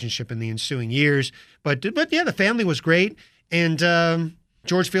relationship in the ensuing years. But yeah, the family was great. And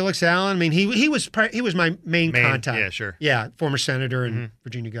George Felix Allen, I mean, he was my main contact. Yeah, sure. Yeah, former senator and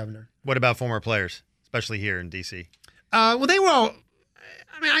Virginia governor. What about former players, especially here in D.C.? Well, they were all.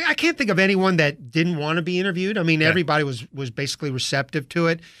 I mean, I can't think of anyone that didn't want to be interviewed. I mean, everybody was basically receptive to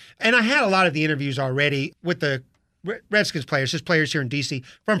it, and I had a lot of the interviews already with the Redskins players, just players here in D.C.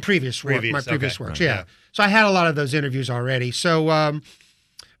 from my previous works. Yeah, so I had a lot of those interviews already. So,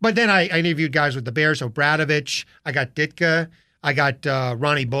 but then I interviewed guys with the Bears, Obradovich. I got Ditka. I got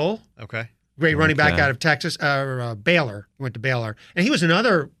Ronnie Bull. Okay. Great running back out of Texas, Baylor. Went to Baylor. And he was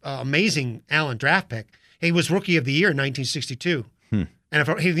another amazing Allen draft pick. He was Rookie of the Year in 1962.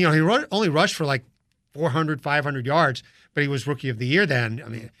 And he only rushed for like 400, 500 yards, but he was Rookie of the Year then. I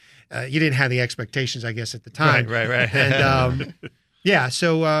mean, you didn't have the expectations, I guess, at the time. Right. And yeah,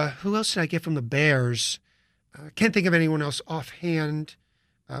 so who else did I get from the Bears? I can't think of anyone else offhand.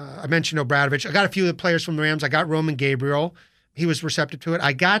 I mentioned Obradovich. I got a few of the players from the Rams. I got Roman Gabriel. He was receptive to it.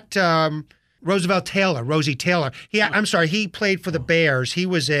 I got Roosevelt Taylor, Rosie Taylor. He played for the Bears. He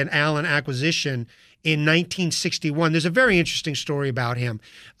was an Allen acquisition in 1961. There's a very interesting story about him.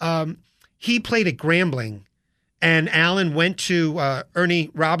 He played at Grambling, and Allen went to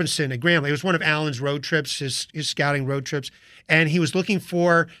Ernie Robinson at Grambling. It was one of Allen's road trips, his scouting road trips, and he was looking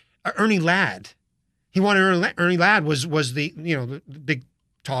for Ernie Ladd. He wanted Ernie Ladd was the the big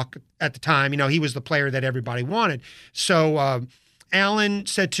talk at the time. He was the player that everybody wanted. So Allen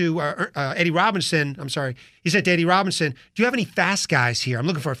said to Eddie Robinson, he said to Eddie Robinson, do you have any fast guys here? I'm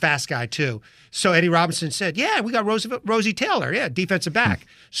looking for a fast guy too. So Eddie Robinson said, yeah, we got Rosie Taylor, defensive back.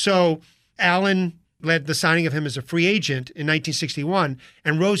 So Allen led the signing of him as a free agent in 1961,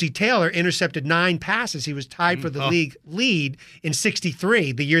 and Rosie Taylor intercepted 9 passes. He was tied for the league lead in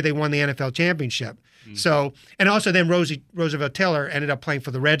 '63, the year they won the NFL championship. So, and also then Roosevelt Taylor ended up playing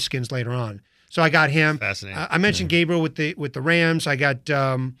for the Redskins later on. So I got him. Fascinating. I mentioned Gabriel with the Rams. I got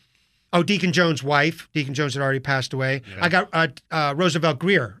Deacon Jones' wife. Deacon Jones had already passed away. Yeah. I got Roosevelt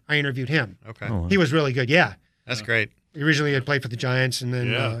Greer. I interviewed him. Okay. Oh, wow. He was really good. Yeah. That's great. He originally had played for the Giants and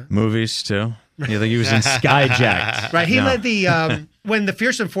then movies too. Yeah, like he was in Skyjacked. Right. He led the when the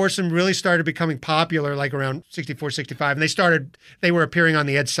Fearsome Foursome really started becoming popular, like around 64, 65, and they were appearing on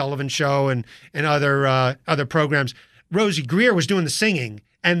the Ed Sullivan Show and other programs. Rosie Greer was doing the singing,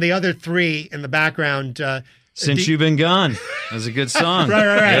 and the other 3 in the background. Since You've Been Gone, that was a good song.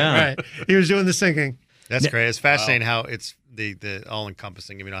 Right. He was doing the singing. That's great. It's fascinating how it's the all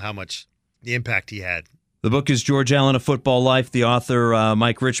encompassing. How much the impact he had. The book is George Allen: A Football Life. The author,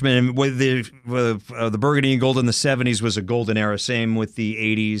 Mike Richman. And with the Burgundy and Gold in the 70s was a golden era. Same with the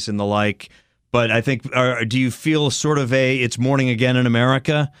 80s and the like. But I think, do you feel sort of it's morning again in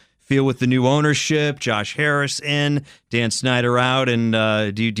America? Feel with the new ownership, Josh Harris in, Dan Snyder out,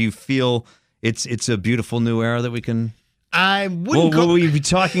 and do you feel it's a beautiful new era that we can? I wouldn't. Will we be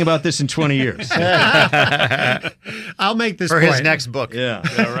talking about this in 20 years? I'll make this for point. His next book. Yeah,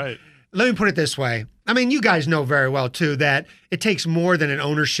 right. Let me put it this way. I mean, you guys know very well, too, that it takes more than an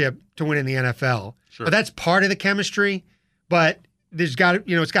ownership to win in the NFL. Sure. That's part of the chemistry, but it's got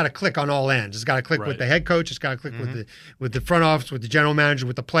to click on all ends. It's got to click with the head coach. It's got to click with the front office, with the general manager,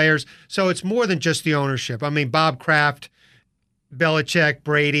 with the players. So it's more than just the ownership. I mean, Bob Kraft, Belichick,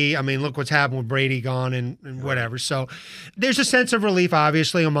 Brady. I mean, look what's happened with Brady gone and whatever. So there's a sense of relief,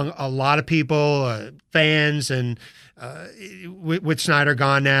 obviously, among a lot of people, fans, and with Snyder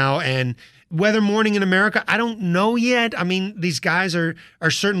gone now. And weather morning in America, I don't know yet. I mean, these guys are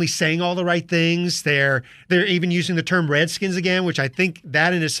certainly saying all the right things. They're even using the term Redskins again, which I think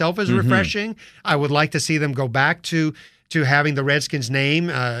that in itself is refreshing. I would like to see them go back to having the Redskins name.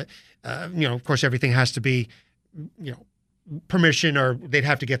 Of course, everything has to be, permission, or they'd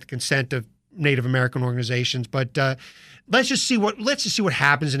have to get the consent of Native American organizations. But let's just see what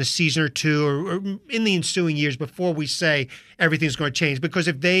happens in a season or two, or in the ensuing years, before we say everything's going to change. Because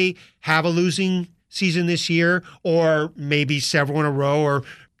if they have a losing season this year, or maybe several in a row, or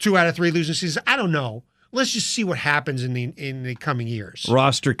 2 out of 3 losing seasons, I don't know. Let's just see what happens in the coming years.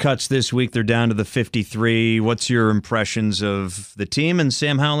 Roster cuts this week. They're down to the 53. What's your impressions of the team and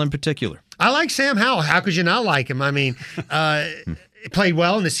Sam Howell in particular? I like Sam Howell. How could you not like him? I mean, played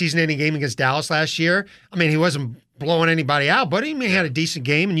well in the season-ending game against Dallas last year. I mean, he wasn't blowing anybody out, but he had a decent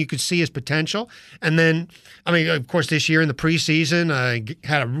game, and you could see his potential. And then, I mean, of course, this year in the preseason,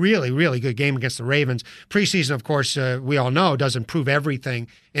 had a really, really good game against the Ravens. Preseason, of course, we all know, doesn't prove everything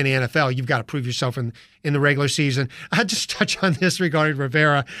in the NFL. You've got to prove yourself in the regular season. I'll just touch on this regarding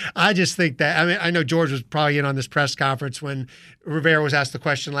Rivera. I just think that, I mean, I know George was probably in on this press conference when Rivera was asked the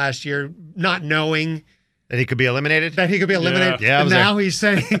question last year, not knowing that he could be eliminated? Yeah, and now he's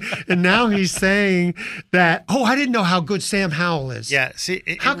saying that, I didn't know how good Sam Howell is. Yeah, see,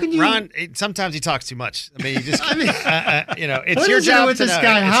 how can you? Ron, sometimes he talks too much. I mean, you just, it's what your is job it with to this know.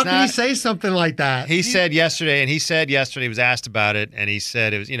 guy? How can he say something like that? He said yesterday he was asked about it, and he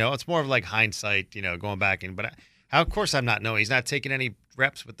said it was, it's more of like hindsight, going back in. But of course I'm not knowing. He's not taking any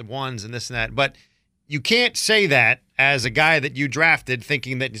reps with the ones and this and that. But you can't say that as a guy that you drafted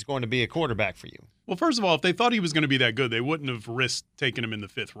thinking that he's going to be a quarterback for you. Well, first of all, if they thought he was going to be that good, they wouldn't have risked taking him in the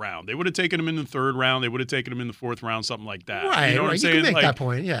 5th round. They would have taken him in the 3rd round. They would have taken him in the 4th round, something like that. Right, you know what I'm saying? You can make that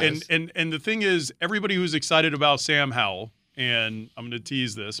point, yes. And the thing is, everybody who's excited about Sam Howell, and I'm going to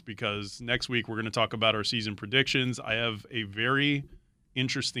tease this because next week we're going to talk about our season predictions. I have a very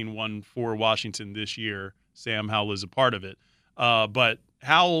interesting one for Washington this year. Sam Howell is a part of it. But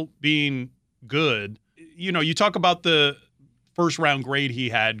Howell being good, you talk about the first-round grade he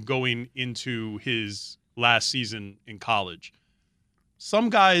had going into his last season in college. Some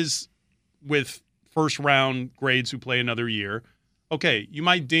guys with first-round grades who play another year, okay, you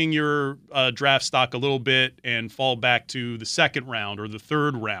might ding your draft stock a little bit and fall back to the 2nd round or the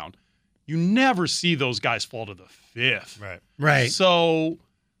 3rd round. You never see those guys fall to the 5th. Right. So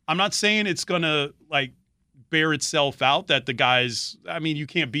I'm not saying it's going to, bear itself out that the guys – I mean, you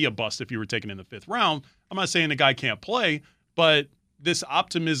can't be a bust if you were taken in the 5th round. I'm not saying the guy can't play, but this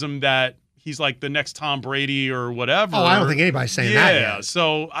optimism that he's like the next Tom Brady or whatever. Oh, I don't think anybody's saying that. Yeah,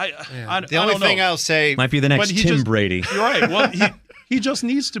 so the only thing I'll say might be the next Tim Brady. You're right. Well, he just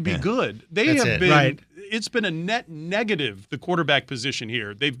needs to be good. That's have been. Right. It's been a net negative, the quarterback position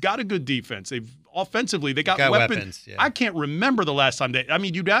here. They've got a good defense. Offensively, they got weapons. Yeah. I can't remember the last time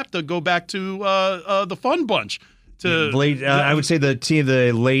you'd have to go back to the Fun Bunch. I would say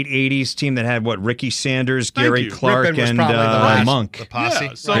the late 80s team that had Ricky Sanders, Gary Clark, and Monk. The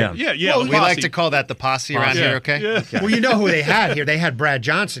posse. Well, we like to call that the posse around here, okay? Yeah. Well, you know who they had here? They had Brad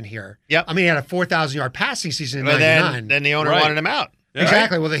Johnson here. Yep. I mean, he had a 4,000-yard passing season in but 99. Then the owner wanted him out. Yeah.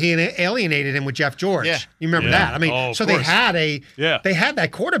 Exactly. Well, he alienated him with Jeff George. Yeah. You remember that? I mean, so they had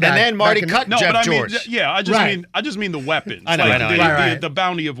that quarterback. And then Marty cut Jeff George. I just mean the weapons. I know. The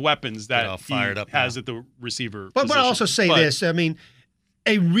bounty of weapons that he has at the receiver. But I'll also say this. I mean,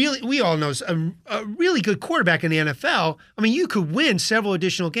 we all know a really good quarterback in the NFL. I mean, you could win several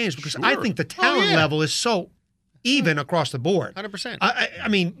additional games because I think the talent level is so even across the board. 100%. I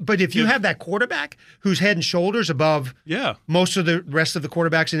mean, but if you have that quarterback who's head and shoulders above most of the rest of the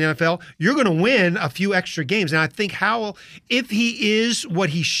quarterbacks in the NFL, you're going to win a few extra games. And I think Howell, if he is what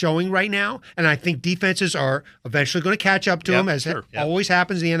he's showing right now, and I think defenses are eventually going to catch up to him, as always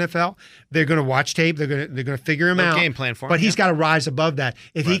happens in the NFL. They're going to watch tape. They're going to figure him out. Game plan for him. But he's got to rise above that.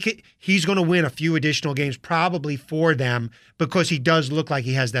 If he's going to win a few additional games, probably for them, because he does look like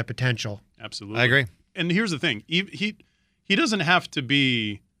he has that potential. Absolutely, I agree. And here's the thing: he doesn't have to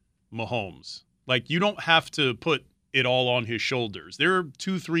be Mahomes. You don't have to put it all on his shoulders. They're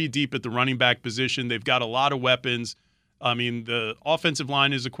 2-3 deep at the running back position. They've got a lot of weapons. I mean, the offensive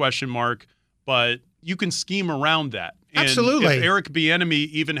line is a question mark, but you can scheme around that. And absolutely. If Eric Bieniemy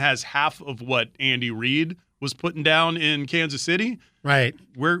even has half of what Andy Reid was putting down in Kansas City, right?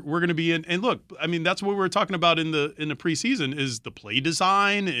 We're going to be in. And look, I mean, that's what we were talking about in the preseason is the play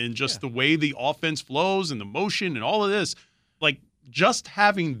design and just the way the offense flows and the motion and all of this. like just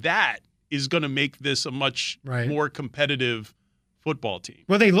having that is going to make this a much Right. more competitive football team.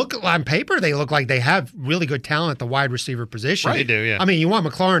 Well, they look on paper. They look like they have really good talent at the wide receiver position. They do, yeah. I mean, you want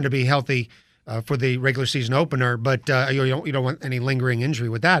McLaurin to be healthy for the regular season opener, but you don't want any lingering injury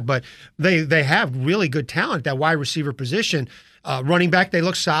with that. But they have really good talent at that wide receiver position. Running back, they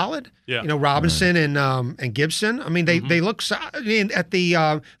look solid. Yeah. You know, Robinson and Gibson. I mean, they look solid at the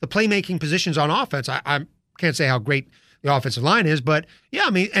playmaking positions on offense. I can't say how great the offensive line is, but yeah,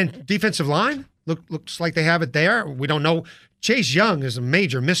 I mean, and defensive line looks like they have it there. We don't know. Chase Young is a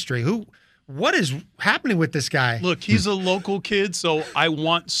major mystery. What is happening with this guy? Look, he's a local kid, so I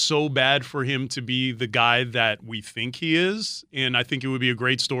want so bad for him to be the guy that we think he is. And I think it would be a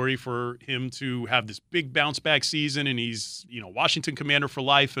great story for him to have this big bounce back season, and he's, Washington Commander for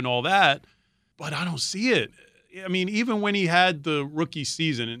life and all that. But I don't see it. I mean, even when he had the rookie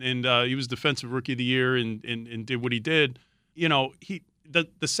season and he was Defensive Rookie of the Year and did what he did, the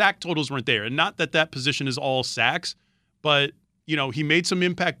sack totals weren't there. And not that position is all sacks, but he made some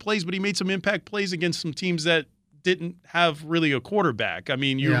impact plays, but he made some impact plays against some teams that didn't have really a quarterback. I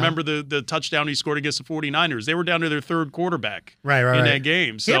mean, you remember the touchdown he scored against the 49ers. They were down to their third quarterback in that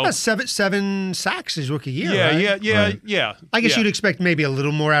game. So he had about seven sacks his rookie year, right? Yeah. I guess you'd expect maybe a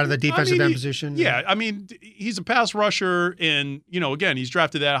little more out of the defensive end position. Yeah, I mean, he's a pass rusher, and, again, he's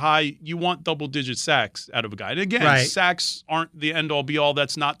drafted that high. You want double-digit sacks out of a guy. And, again, sacks aren't the end-all, be-all.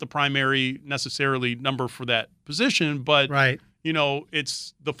 That's not the primary, necessarily, number for that position, but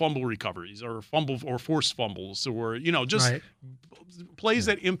it's the fumble recoveries or forced fumbles or, just plays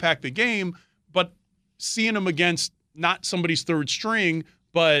that impact the game. But seeing him against not somebody's third string,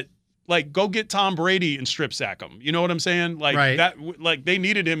 but like go get Tom Brady and strip sack him. You know what I'm saying? Like they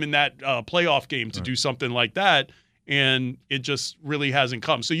needed him in that playoff game to do something like that. And it just really hasn't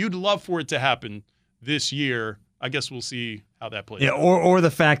come. So you'd love for it to happen this year. I guess we'll see how that plays. Yeah, or the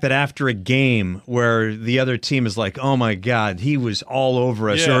fact that after a game where the other team is like, oh my God, he was all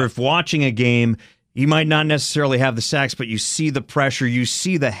over us. Yeah. Or if watching a game, you might not necessarily have the sacks, but you see the pressure, you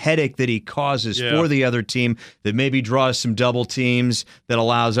see the headache that he causes for the other team that maybe draws some double teams that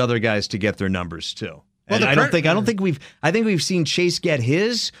allows other guys to get their numbers too. Well, And I think we've seen Chase get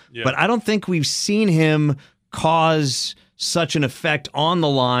his, but I don't think we've seen him cause such an effect on the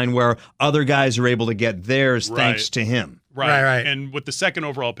line where other guys are able to get theirs thanks to him. Right. And with the second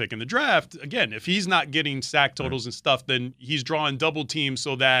overall pick in the draft, again, if he's not getting sack totals and stuff, then he's drawing double teams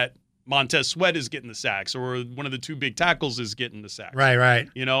so that Montez Sweat is getting the sacks or one of the two big tackles is getting the sacks. Right.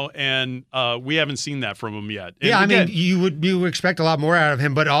 And we haven't seen that from him yet. And again, you would expect a lot more out of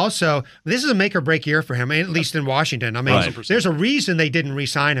him, but also this is a make or break year for him, at least in Washington. I mean, 100%. there's a reason they didn't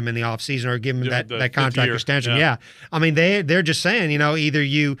re-sign him in the offseason or give him that contract year. extension. Yeah. I mean, they're just saying, either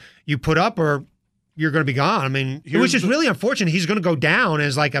you put up or you're going to be gone. I mean, which is really unfortunate. He's going to go down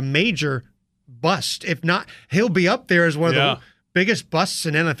as like a major bust. If not, he'll be up there as one of the biggest busts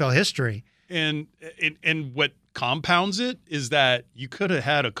in NFL history. And what compounds it is that you could have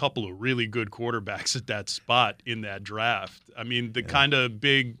had a couple of really good quarterbacks at that spot in that draft. I mean, the kind of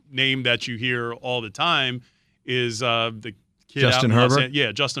big name that you hear all the time is the kid Justin out in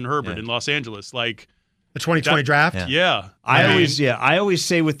Herbert? Justin Herbert in Los Angeles. Like the 2020 draft? Yeah. I always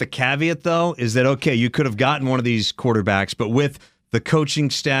say with the caveat, though, is that, okay, you could have gotten one of these quarterbacks, but with the coaching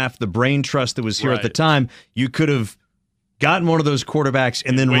staff, the brain trust that was here at the time, you could have gotten one of those quarterbacks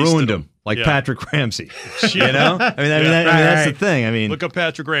and then ruined them, like Patrick Ramsey. You know? I mean, that's the thing. I mean, look up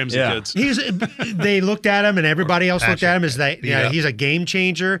Patrick Ramsey, kids. They looked at him, and everybody else looked at him as he's a game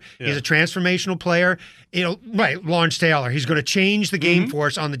changer. Yeah. He's a transformational player. Lawrence Taylor. He's going to change the game for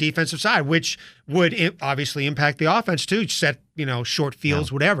us on the defensive side, which would obviously impact the offense too. Set short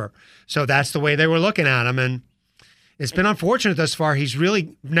fields, whatever. So that's the way they were looking at him, and it's been unfortunate thus far. He's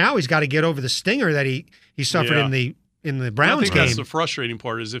got to get over the stinger that he suffered in the Browns game. That's the frustrating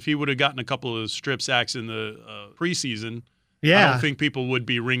part is if he would have gotten a couple of strip sacks in the preseason, I don't think people would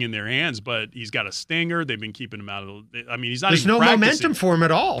be wringing their hands, but he's got a stinger. They've been keeping him out of he's not There's even no practicing. momentum for him at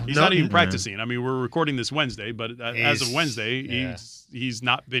all. He's not even practicing. I mean, we're recording this Wednesday, but as of Wednesday, he's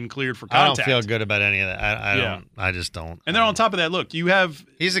not been cleared for contact. I don't feel good about any of that. I just don't. And then on top of that, look,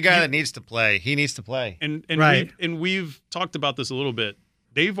 he's a guy that needs to play. He needs to play. And we've talked about this a little bit.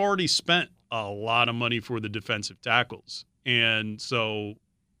 They've already spent a lot of money for the defensive tackles. And so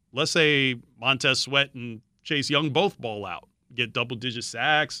let's say Montez Sweat and Chase Young both ball out, get double-digit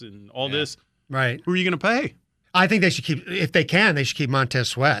sacks and all this. Right. Who are you going to pay? I think they should keep, if they can, they should keep Montez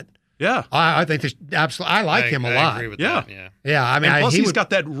Sweat. Yeah. I think there's absolutely. I like him a lot. I agree with Yeah. that. Yeah. Yeah, I mean, And plus, he he's would,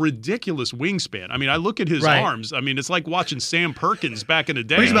 got that ridiculous wingspan. I mean, I look at his Right. arms. I mean, it's like watching Sam Perkins back in the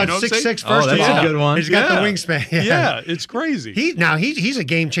day. he's you about know what I'm 6'6" saying? first Oh, that's of all. a good one. He's got the Yeah. wingspan. Yeah, it's crazy. He's a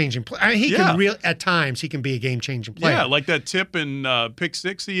game changing player. I mean, he Yeah. can at times he can be a game changing player. Yeah, like that tip and pick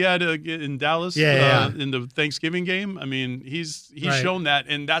six he had in Dallas in the Thanksgiving game. I mean, he's Right. shown that,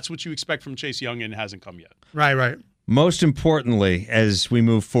 and that's what you expect from Chase Young, and it hasn't come yet. Right. Most importantly, as we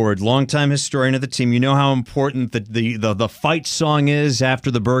move forward, longtime historian of the team, you know how important the fight song is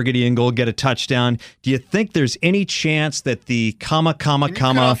after the Burgundy and Gold get a touchdown. Do you think there's any chance that the comma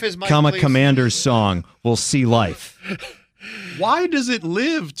please? Commanders song will see life? Why does it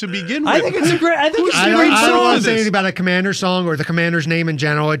live to begin with? I think it's a great. I think it's a I great don't song. want to say anything about a commander song or the commander's name in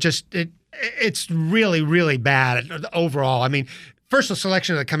general. It's really, really bad overall. I mean, first the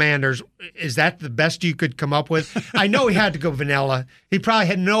selection of the Commanders, is that the best you could come up with? I know he had to go vanilla. He probably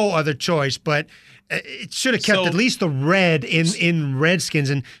had no other choice, but it should have kept at least the red in Redskins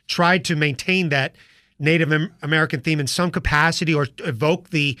and tried to maintain that Native American theme in some capacity or evoke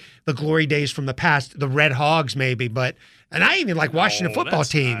the glory days from the past, the Red Hogs maybe. And I even like Washington football that's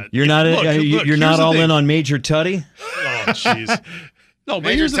team. not- You're not Look, you're here's not the all thing. in on Major Tuddy. Oh, jeez. No, but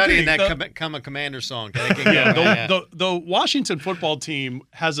Major here's the Tutty thing. in that come a Commander song. Can I get Yeah, going? the Washington football team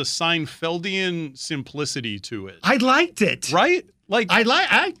has a Seinfeldian simplicity to it, I liked it. right? Like I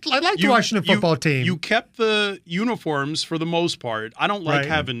like the Washington football team. You kept the uniforms for the most part. I don't like Right.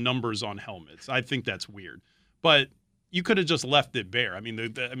 having numbers on helmets. I think that's weird. But you could have just left it bare. I mean,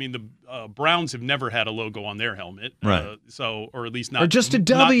 the Browns have never had a logo on their helmet, Right. Or at least not Or just a not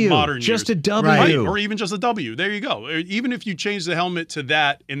W. modern Just years. a W. Right, or even just a W. There you go. Even if you change the helmet to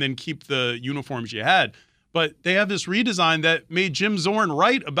that and then keep the uniforms you had. But they have this redesign that made Jim Zorn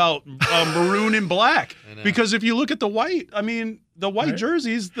right about maroon and black. Because if you look at the white, I mean, the white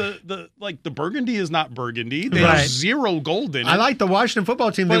jerseys, the burgundy is not burgundy. They have Right. zero gold in it. I like the Washington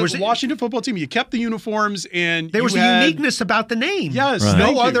football team. But There was Washington football team, you kept the uniforms and there was you a had- uniqueness about the name. Yes, Right. thank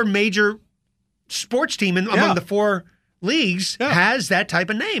No you. other major sports team among the four leagues has that type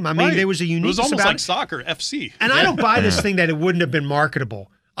of name. I mean, Right. there was a It uniqueness was almost about like it. soccer, FC. And I don't buy this thing that it wouldn't have been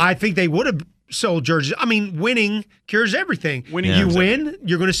marketable. I think they would have sold jerseys. I mean, winning cures everything. Winning you cures win,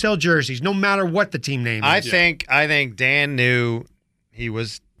 you're going to sell jerseys, no matter what the team name is. I think Dan knew he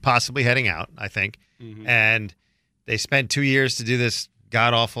was possibly heading out. I think, and they spent 2 years to do this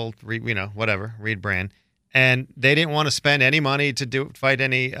god awful, rebrand, and they didn't want to spend any money to fight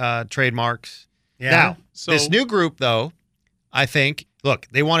any trademarks. Yeah. Now, So- this new group, though, I think, look,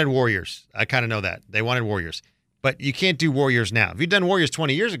 they wanted Warriors. I kind of know that they wanted Warriors. But you can't do Warriors now. If you'd done Warriors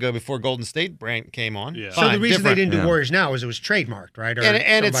 20 years ago before Golden State brand came on, Yeah. So the reason different. they didn't do Yeah. Warriors now is it was trademarked, right? Or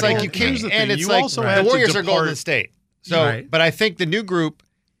and it's somebody like you else. can't. Here's the And thing, it's you like also the had to Warriors are depart- Golden State. So, Right. but I think the new group,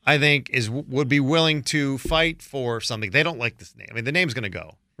 I think, would be willing to fight for something. They don't like this name. I mean, the name's going to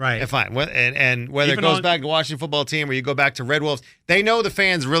go. Right. And fine. And whether Even it goes on- back to Washington football team or you go back to Red Wolves, they know the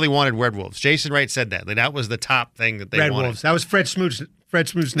fans really wanted Red Wolves. Jason Wright said that. Like, that was the top thing that they Red wanted. Wolves. That was Fred Smoot's name.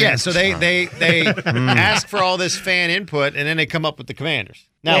 Yeah, so they ask for all this fan input, and then they come up with the Commanders.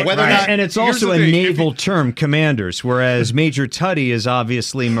 Now, Well, whether or right. not And it's Here's also the a thing, if naval term, Commanders, whereas Major Tuddy is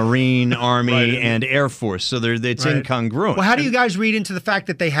obviously Marine, Army, Right. and Air Force. So it's Right. incongruent. Well, how do you guys read into the fact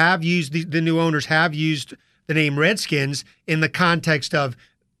that they have used the new owners have used the name Redskins in the context of,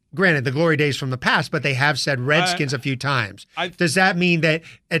 granted, the glory days from the past, but they have said Redskins a few times. Does that mean that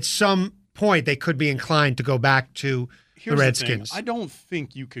at some point they could be inclined to go back to Here's the thing. Redskins? I don't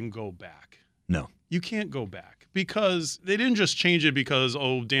think you can go back. No. You can't go back because they didn't just change it because,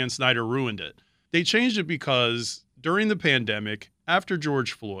 Dan Snyder ruined it. They changed it because during the pandemic, after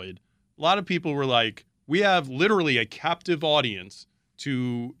George Floyd, a lot of people were like, we have literally a captive audience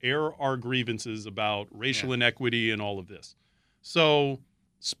to air our grievances about racial inequity and all of this. So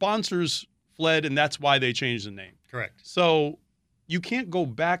sponsors fled, and that's why they changed the name. correct. So you can't go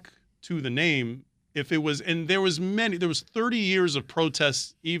back to the name if it was, and there was 30 years of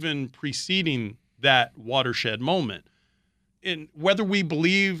protests even preceding that watershed moment. And whether we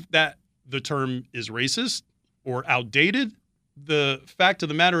believe that the term is racist or outdated, the fact of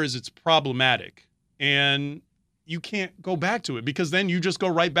the matter is it's problematic. And you can't go back to it because then you just go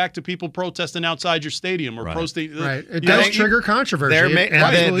right back to people protesting outside your stadium or Right. Right. It you does know, trigger controversy. They're It ma- and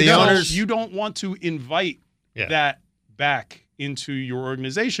absolutely the does. owners- You don't want to invite Yeah. that back into your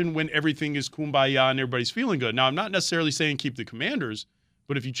organization when everything is kumbaya and everybody's feeling good. Now, I'm not necessarily saying keep the Commanders,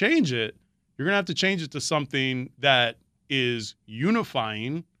 but if you change it, you're going to have to change it to something that is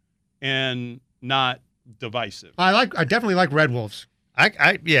unifying and not divisive. I definitely like Red Wolves.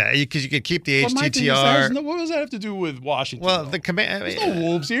 Yeah, because you could keep the But my thing is, that HTTR. what does that have to do with Washington? Well, though? the command. There's no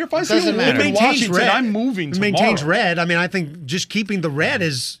wolves here. If I see a doesn't wolf matter. in Washington, I'm moving It tomorrow. maintains red. I mean, I think just keeping the red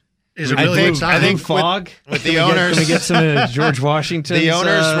is a I really think- good sign. I think fog with Can the we get- owners- Can we get some George Washington? The owners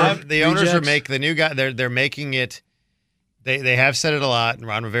are rejects? the new guy. They're making it. They have said it a lot, and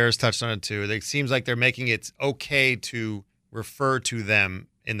Ron Rivera's touched on it too. It seems like they're making it okay to refer to them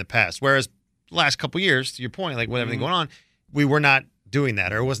in the past, whereas the last couple of years, to your point, like with everything going on, we were not doing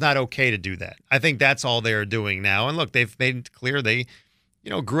that, or it was not okay to do that. I think that's all they're doing now. And look, they've made it clear they,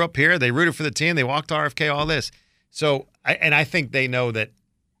 grew up here, they rooted for the team, they walked to RFK, all this. So, I think they know that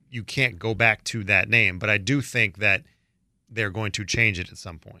you can't go back to that name, but I do think that they're going to change it at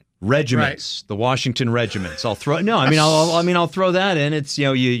some point. Regiments, the Washington regiments. I'll throw I'll throw that in. It's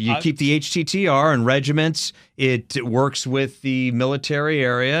you keep the HTTR and regiments. It works with the military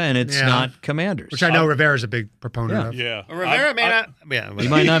area, and it's not commanders. Which I know Rivera's a big proponent of. Yeah. Rivera may not. Yeah, He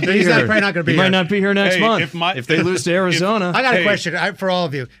might not be He's here. probably not gonna be He might here. not be here next Hey, month if they lose to Arizona. I got a question for all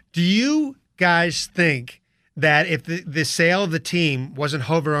of you. Do you guys think that if the sale of the team wasn't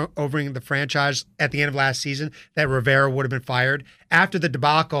hovering the franchise at the end of last season, that Rivera would have been fired after the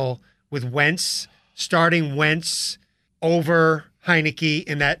debacle with Wentz, starting Wentz over Heineke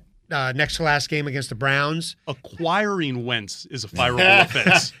in that next to last game against the Browns? Acquiring Wentz is a fireable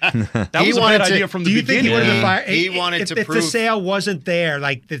offense. That He was a wanted bad to- idea from the Do you think beginning. he would have been fired? He wanted to if the prove- sale wasn't there,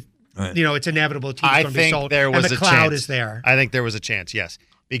 like it's inevitable. The team's I going to be think sold, there was and the a cloud chance. is there. I think there was a chance, yes,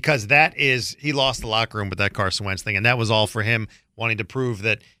 because he lost the locker room with that Carson Wentz thing, and that was all for him wanting to prove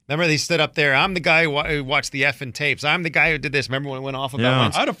that. Remember, he stood up there. I'm the guy who watched the effing tapes. I'm the guy who did this. Remember when it went off about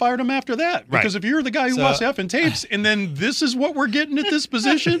Wentz? I'd have fired him after that. Because if you're the guy who So- watched effing tapes and then this is what we're getting at this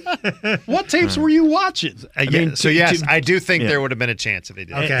position, what tapes were you watching? Yes, I do think there would have been a chance if they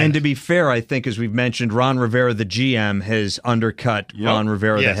did. Okay. And to be fair, I think, as we've mentioned, Ron Rivera, the GM, has undercut Ron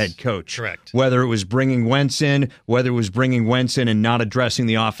Rivera, Yes. the head coach. Correct. Whether it was bringing Wentz in, and not addressing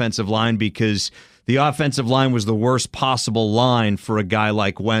the offensive line, because the offensive line was the worst possible line for a guy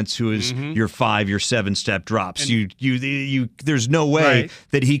like Wentz, who is your 5, your 7-step drops. There's no way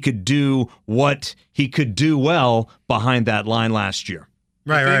that he could do what he could do well behind that line last year.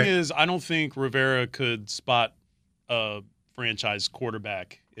 The thing is, I don't think Rivera could spot a franchise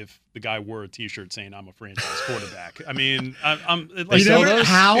quarterback if the guy wore a T-shirt saying "I'm a franchise quarterback." I mean, I'm like,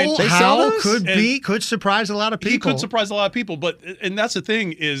 Howell could surprise a lot of people. He could surprise a lot of people, and that's the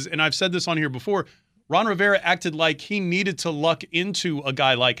thing is, and I've said this on here before. Ron Rivera acted like he needed to luck into a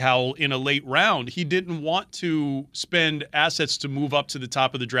guy like Howell in a late round. He didn't want to spend assets to move up to the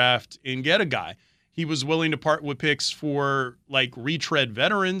top of the draft and get a guy. He was willing to part with picks for like retread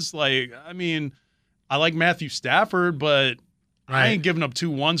veterans. Like, I mean, I like Matthew Stafford, but I ain't giving up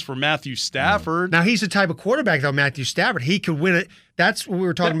 2 1s for Matthew Stafford. Now, he's the type of quarterback, though, Matthew Stafford. He could win it. That's what we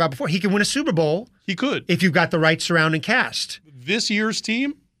were talking about before. He could win a Super Bowl. He could. If you've got the right surrounding cast. This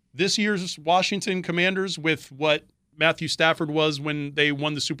year's Washington Commanders, with what Matthew Stafford was when they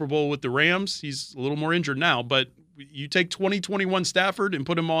won the Super Bowl with the Rams, he's a little more injured now, but you take 2021 Stafford and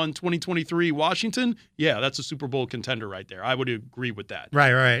put him on 2023 Washington, yeah, that's a Super Bowl contender right there. I would agree with that.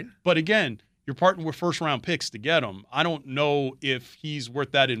 Right. But again, you're partnering with first-round picks to get him. I don't know if he's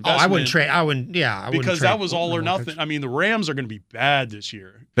worth that investment. I wouldn't trade. I wouldn't because that was all or nothing. I mean, the Rams are going to be bad this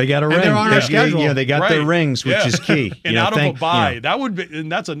year. They got a ring. They're on our schedule. They got their rings, which is key. And out of a bye, that would be,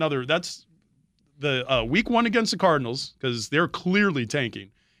 and that's the week 1 against the Cardinals, because they're clearly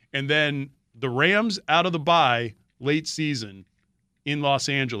tanking. And then the Rams out of the bye late season in Los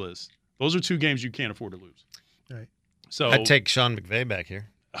Angeles. Those are 2 games you can't afford to lose. Right. So I'd take Sean McVay back here.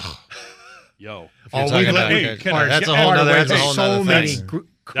 Yo. That's a whole nother so many thing.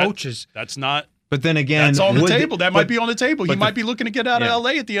 coaches. That's not. But then again, that's on the table. That might be on the table. He might be looking to get out of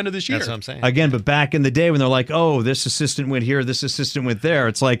LA at the end of this year. That's what I'm saying. Again, but back in the day when they're like, oh, this assistant went here, this assistant went there,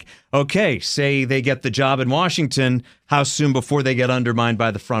 it's like, okay, say they get the job in Washington, how soon before they get undermined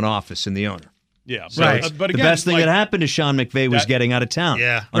by the front office and the owner? Yeah, So right. But again, the best thing that happened to Sean McVay was getting out of town.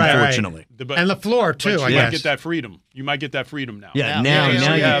 Yeah. Unfortunately. But, And LaFleur, too, but I you guess. might get that freedom. You might get that freedom now. Yeah, now you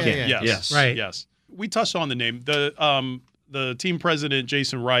can. Yes. Yes. Right. Yes. We touched on the name. The team president,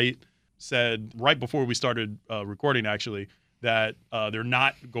 Jason Wright, said right before we started recording, actually, that they're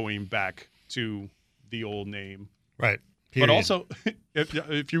not going back to the old name. Right. But also,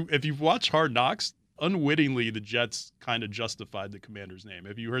 if you've watched Hard Knocks, unwittingly the Jets kind of justified the Commander's name.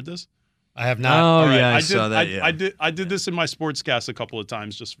 Have you heard this? I have not. Oh, Right. yeah, I saw that. Yeah. I did this in my sportscast a couple of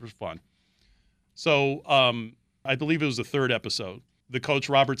times just for fun. So I believe it was the 3rd episode. The coach,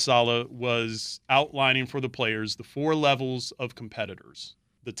 Robert Saleh, was outlining for the players the 4 levels of competitors.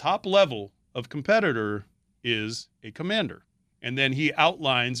 The top level of competitor is a commander. And then he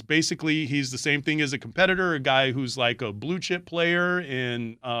outlines, basically, he's the same thing as a competitor, a guy who's like a blue chip player.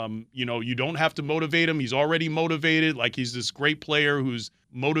 And, you don't have to motivate him. He's already motivated. Like, he's this great player who's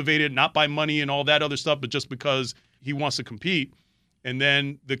motivated not by money and all that other stuff, but just because he wants to compete. And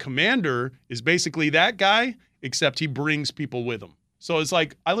then the commander is basically that guy, except he brings people with him. So it's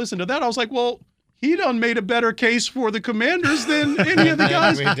like, I listened to that. I was like, well, he done made a better case for the Commanders than any of the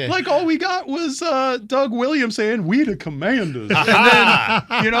guys. Like, all we got was Doug Williams saying, we the Commanders. And then,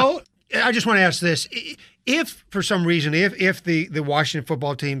 I just want to ask this. If, for some reason, if the Washington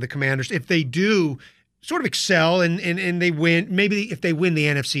football team, the Commanders, if they do sort of excel and they win, maybe if they win the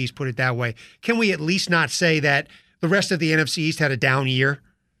NFC East, put it that way, can we at least not say that the rest of the NFC East had a down year?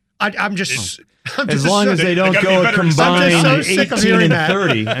 As long as they don't go a combined 18 and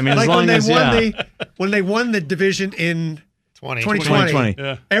 30. I mean, like as long as when they won the division in 2020.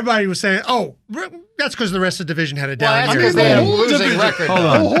 Yeah. Everybody was saying, "Oh, that's because the rest of the division had a down year." I mean, they had a losing record. Hold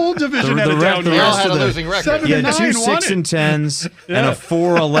on. The whole division had a down They year. all had a losing record. Yeah, 2 6-10s and a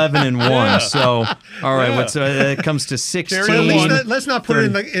 4-11-1. So, all right, what's it comes to 16. But at least let's not put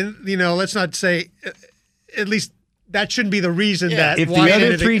it let's not say at least. That shouldn't be the reason that if the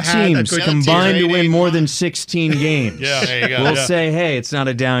other three teams combine to win more than 16 games, there you go. we'll say, hey, it's not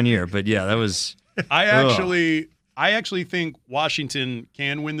a down year. But yeah, that was. I actually think Washington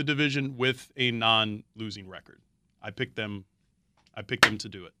can win the division with a non-losing record. I picked them to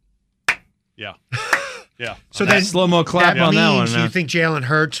do it. Yeah. Yeah. So then slow-mo clap on that one. You think Jalen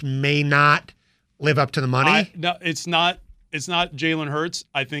Hurts may not live up to the money? No, it's not. It's not Jalen Hurts.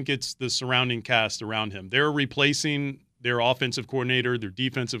 I think it's the surrounding cast around him. They're replacing their offensive coordinator, their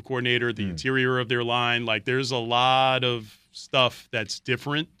defensive coordinator, the interior of their line. Like, there's a lot of stuff that's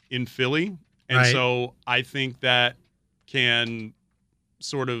different in Philly. And so I think that can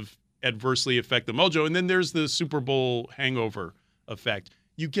sort of adversely affect the mojo. And then there's the Super Bowl hangover effect.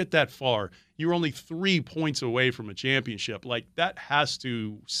 You get that far, you're only 3 points away from a championship. Like, that has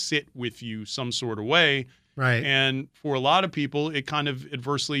to sit with you some sort of way. Right. And for a lot of people, it kind of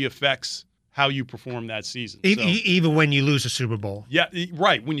adversely affects how you perform that season. Even when you lose a Super Bowl. Yeah,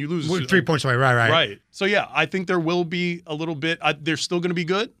 right. When you lose 3 points away, right. Right. So, yeah, I think there will be a little bit. They're still going to be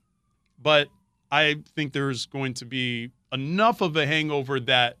good, but I think there's going to be enough of a hangover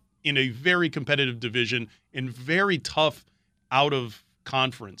that in a very competitive division and very tough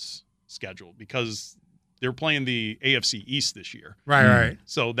out-of-conference schedule, because they're playing the AFC East this year. Right.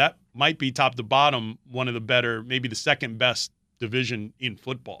 So that might be top to bottom, one of the better, maybe the second best division in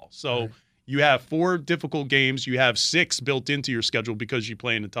football. So you have 4 difficult games. You have 6 built into your schedule because you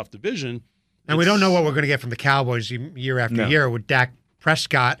play in a tough division. And we don't know what we're going to get from the Cowboys year after year with Dak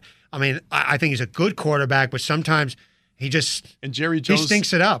Prescott. I mean, I think he's a good quarterback, but sometimes he just Jerry Jones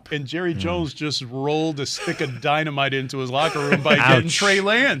stinks it up. And Jerry Jones just rolled a stick of dynamite into his locker room by getting Trey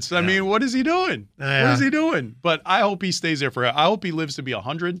Lance. I mean, what is he doing? What is he doing? But I hope he stays there forever. I hope he lives to be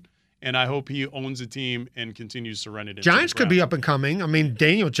 100, and I hope he owns a team and continues to run it. Giants could be up and coming. I mean,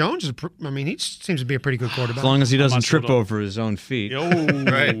 Daniel Jones he seems to be a pretty good quarterback. As long as he doesn't trip over his own feet.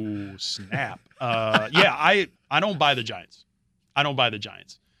 Oh, snap. I don't buy the Giants.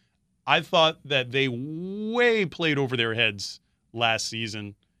 I thought that they way played over their heads last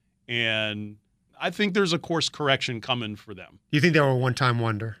season, and I think there's a course correction coming for them. You think they were a one-time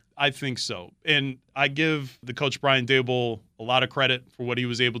wonder? I think so. And I give the coach Brian Daboll a lot of credit for what he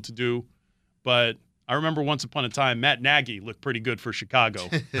was able to do, but I remember once upon a time Matt Nagy looked pretty good for Chicago.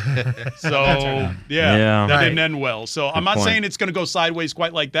 So, that didn't end well. So I'm not saying it's going to go sideways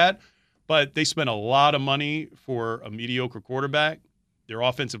quite like that, but they spent a lot of money for a mediocre quarterback. Their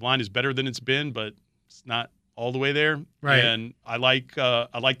offensive line is better than it's been, but it's not all the way there. Right. And I like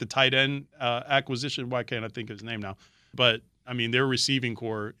the tight end acquisition. Why can't I think of his name now? But I mean, their receiving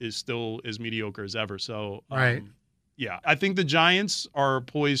core is still as mediocre as ever. So I think the Giants are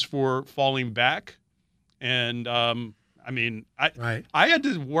poised for falling back. And I had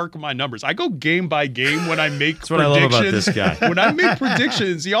to work my numbers. I go game by game when I make That's predictions. what I love about this guy. When I make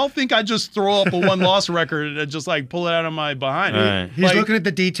predictions, y'all think I just throw up a 1-loss record and just like pull it out of my behind. Right. He's looking at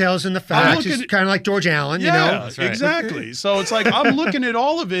the details and the facts. He's kind of like George Allen, you know? That's right. Exactly. So it's like I'm looking at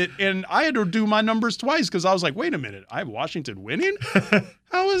all of it, and I had to do my numbers twice because I was like, wait a minute, I have Washington winning?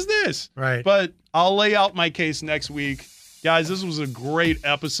 How is this? Right. But I'll lay out my case next week. Guys, this was a great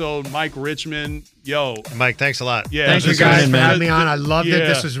episode. Mike Richmond, Mike, thanks a lot. Yeah, thank you guys for having me on. I loved it.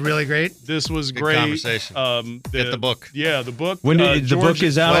 This was really great. This was Good great. Conversation. Get the book. Yeah, the book. When the book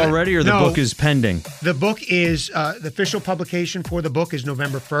is out already, or the book is pending? The book is the official publication for the book is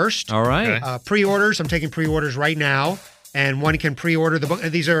November 1st. All right. Pre-orders. I'm taking pre-orders right now. and one can pre-order the book.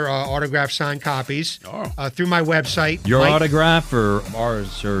 These are autographed signed copies through my website. Your autograph or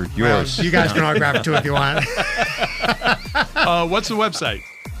ours or yours? Well, you guys can autograph it too if you want. What's the website?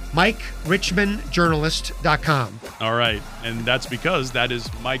 MikeRichmanJournalist.com. All right, and that's because that is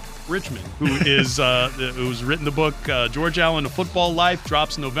Mike Richman, who is who's written the book George Allen: A Football Life,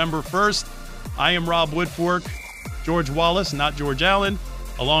 drops November 1st. I am Rob Woodfork, George Wallace, not George Allen,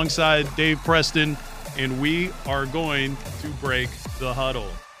 alongside Dave Preston, and we are going to break the huddle.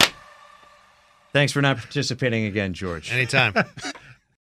 Thanks for not participating again, George. Anytime.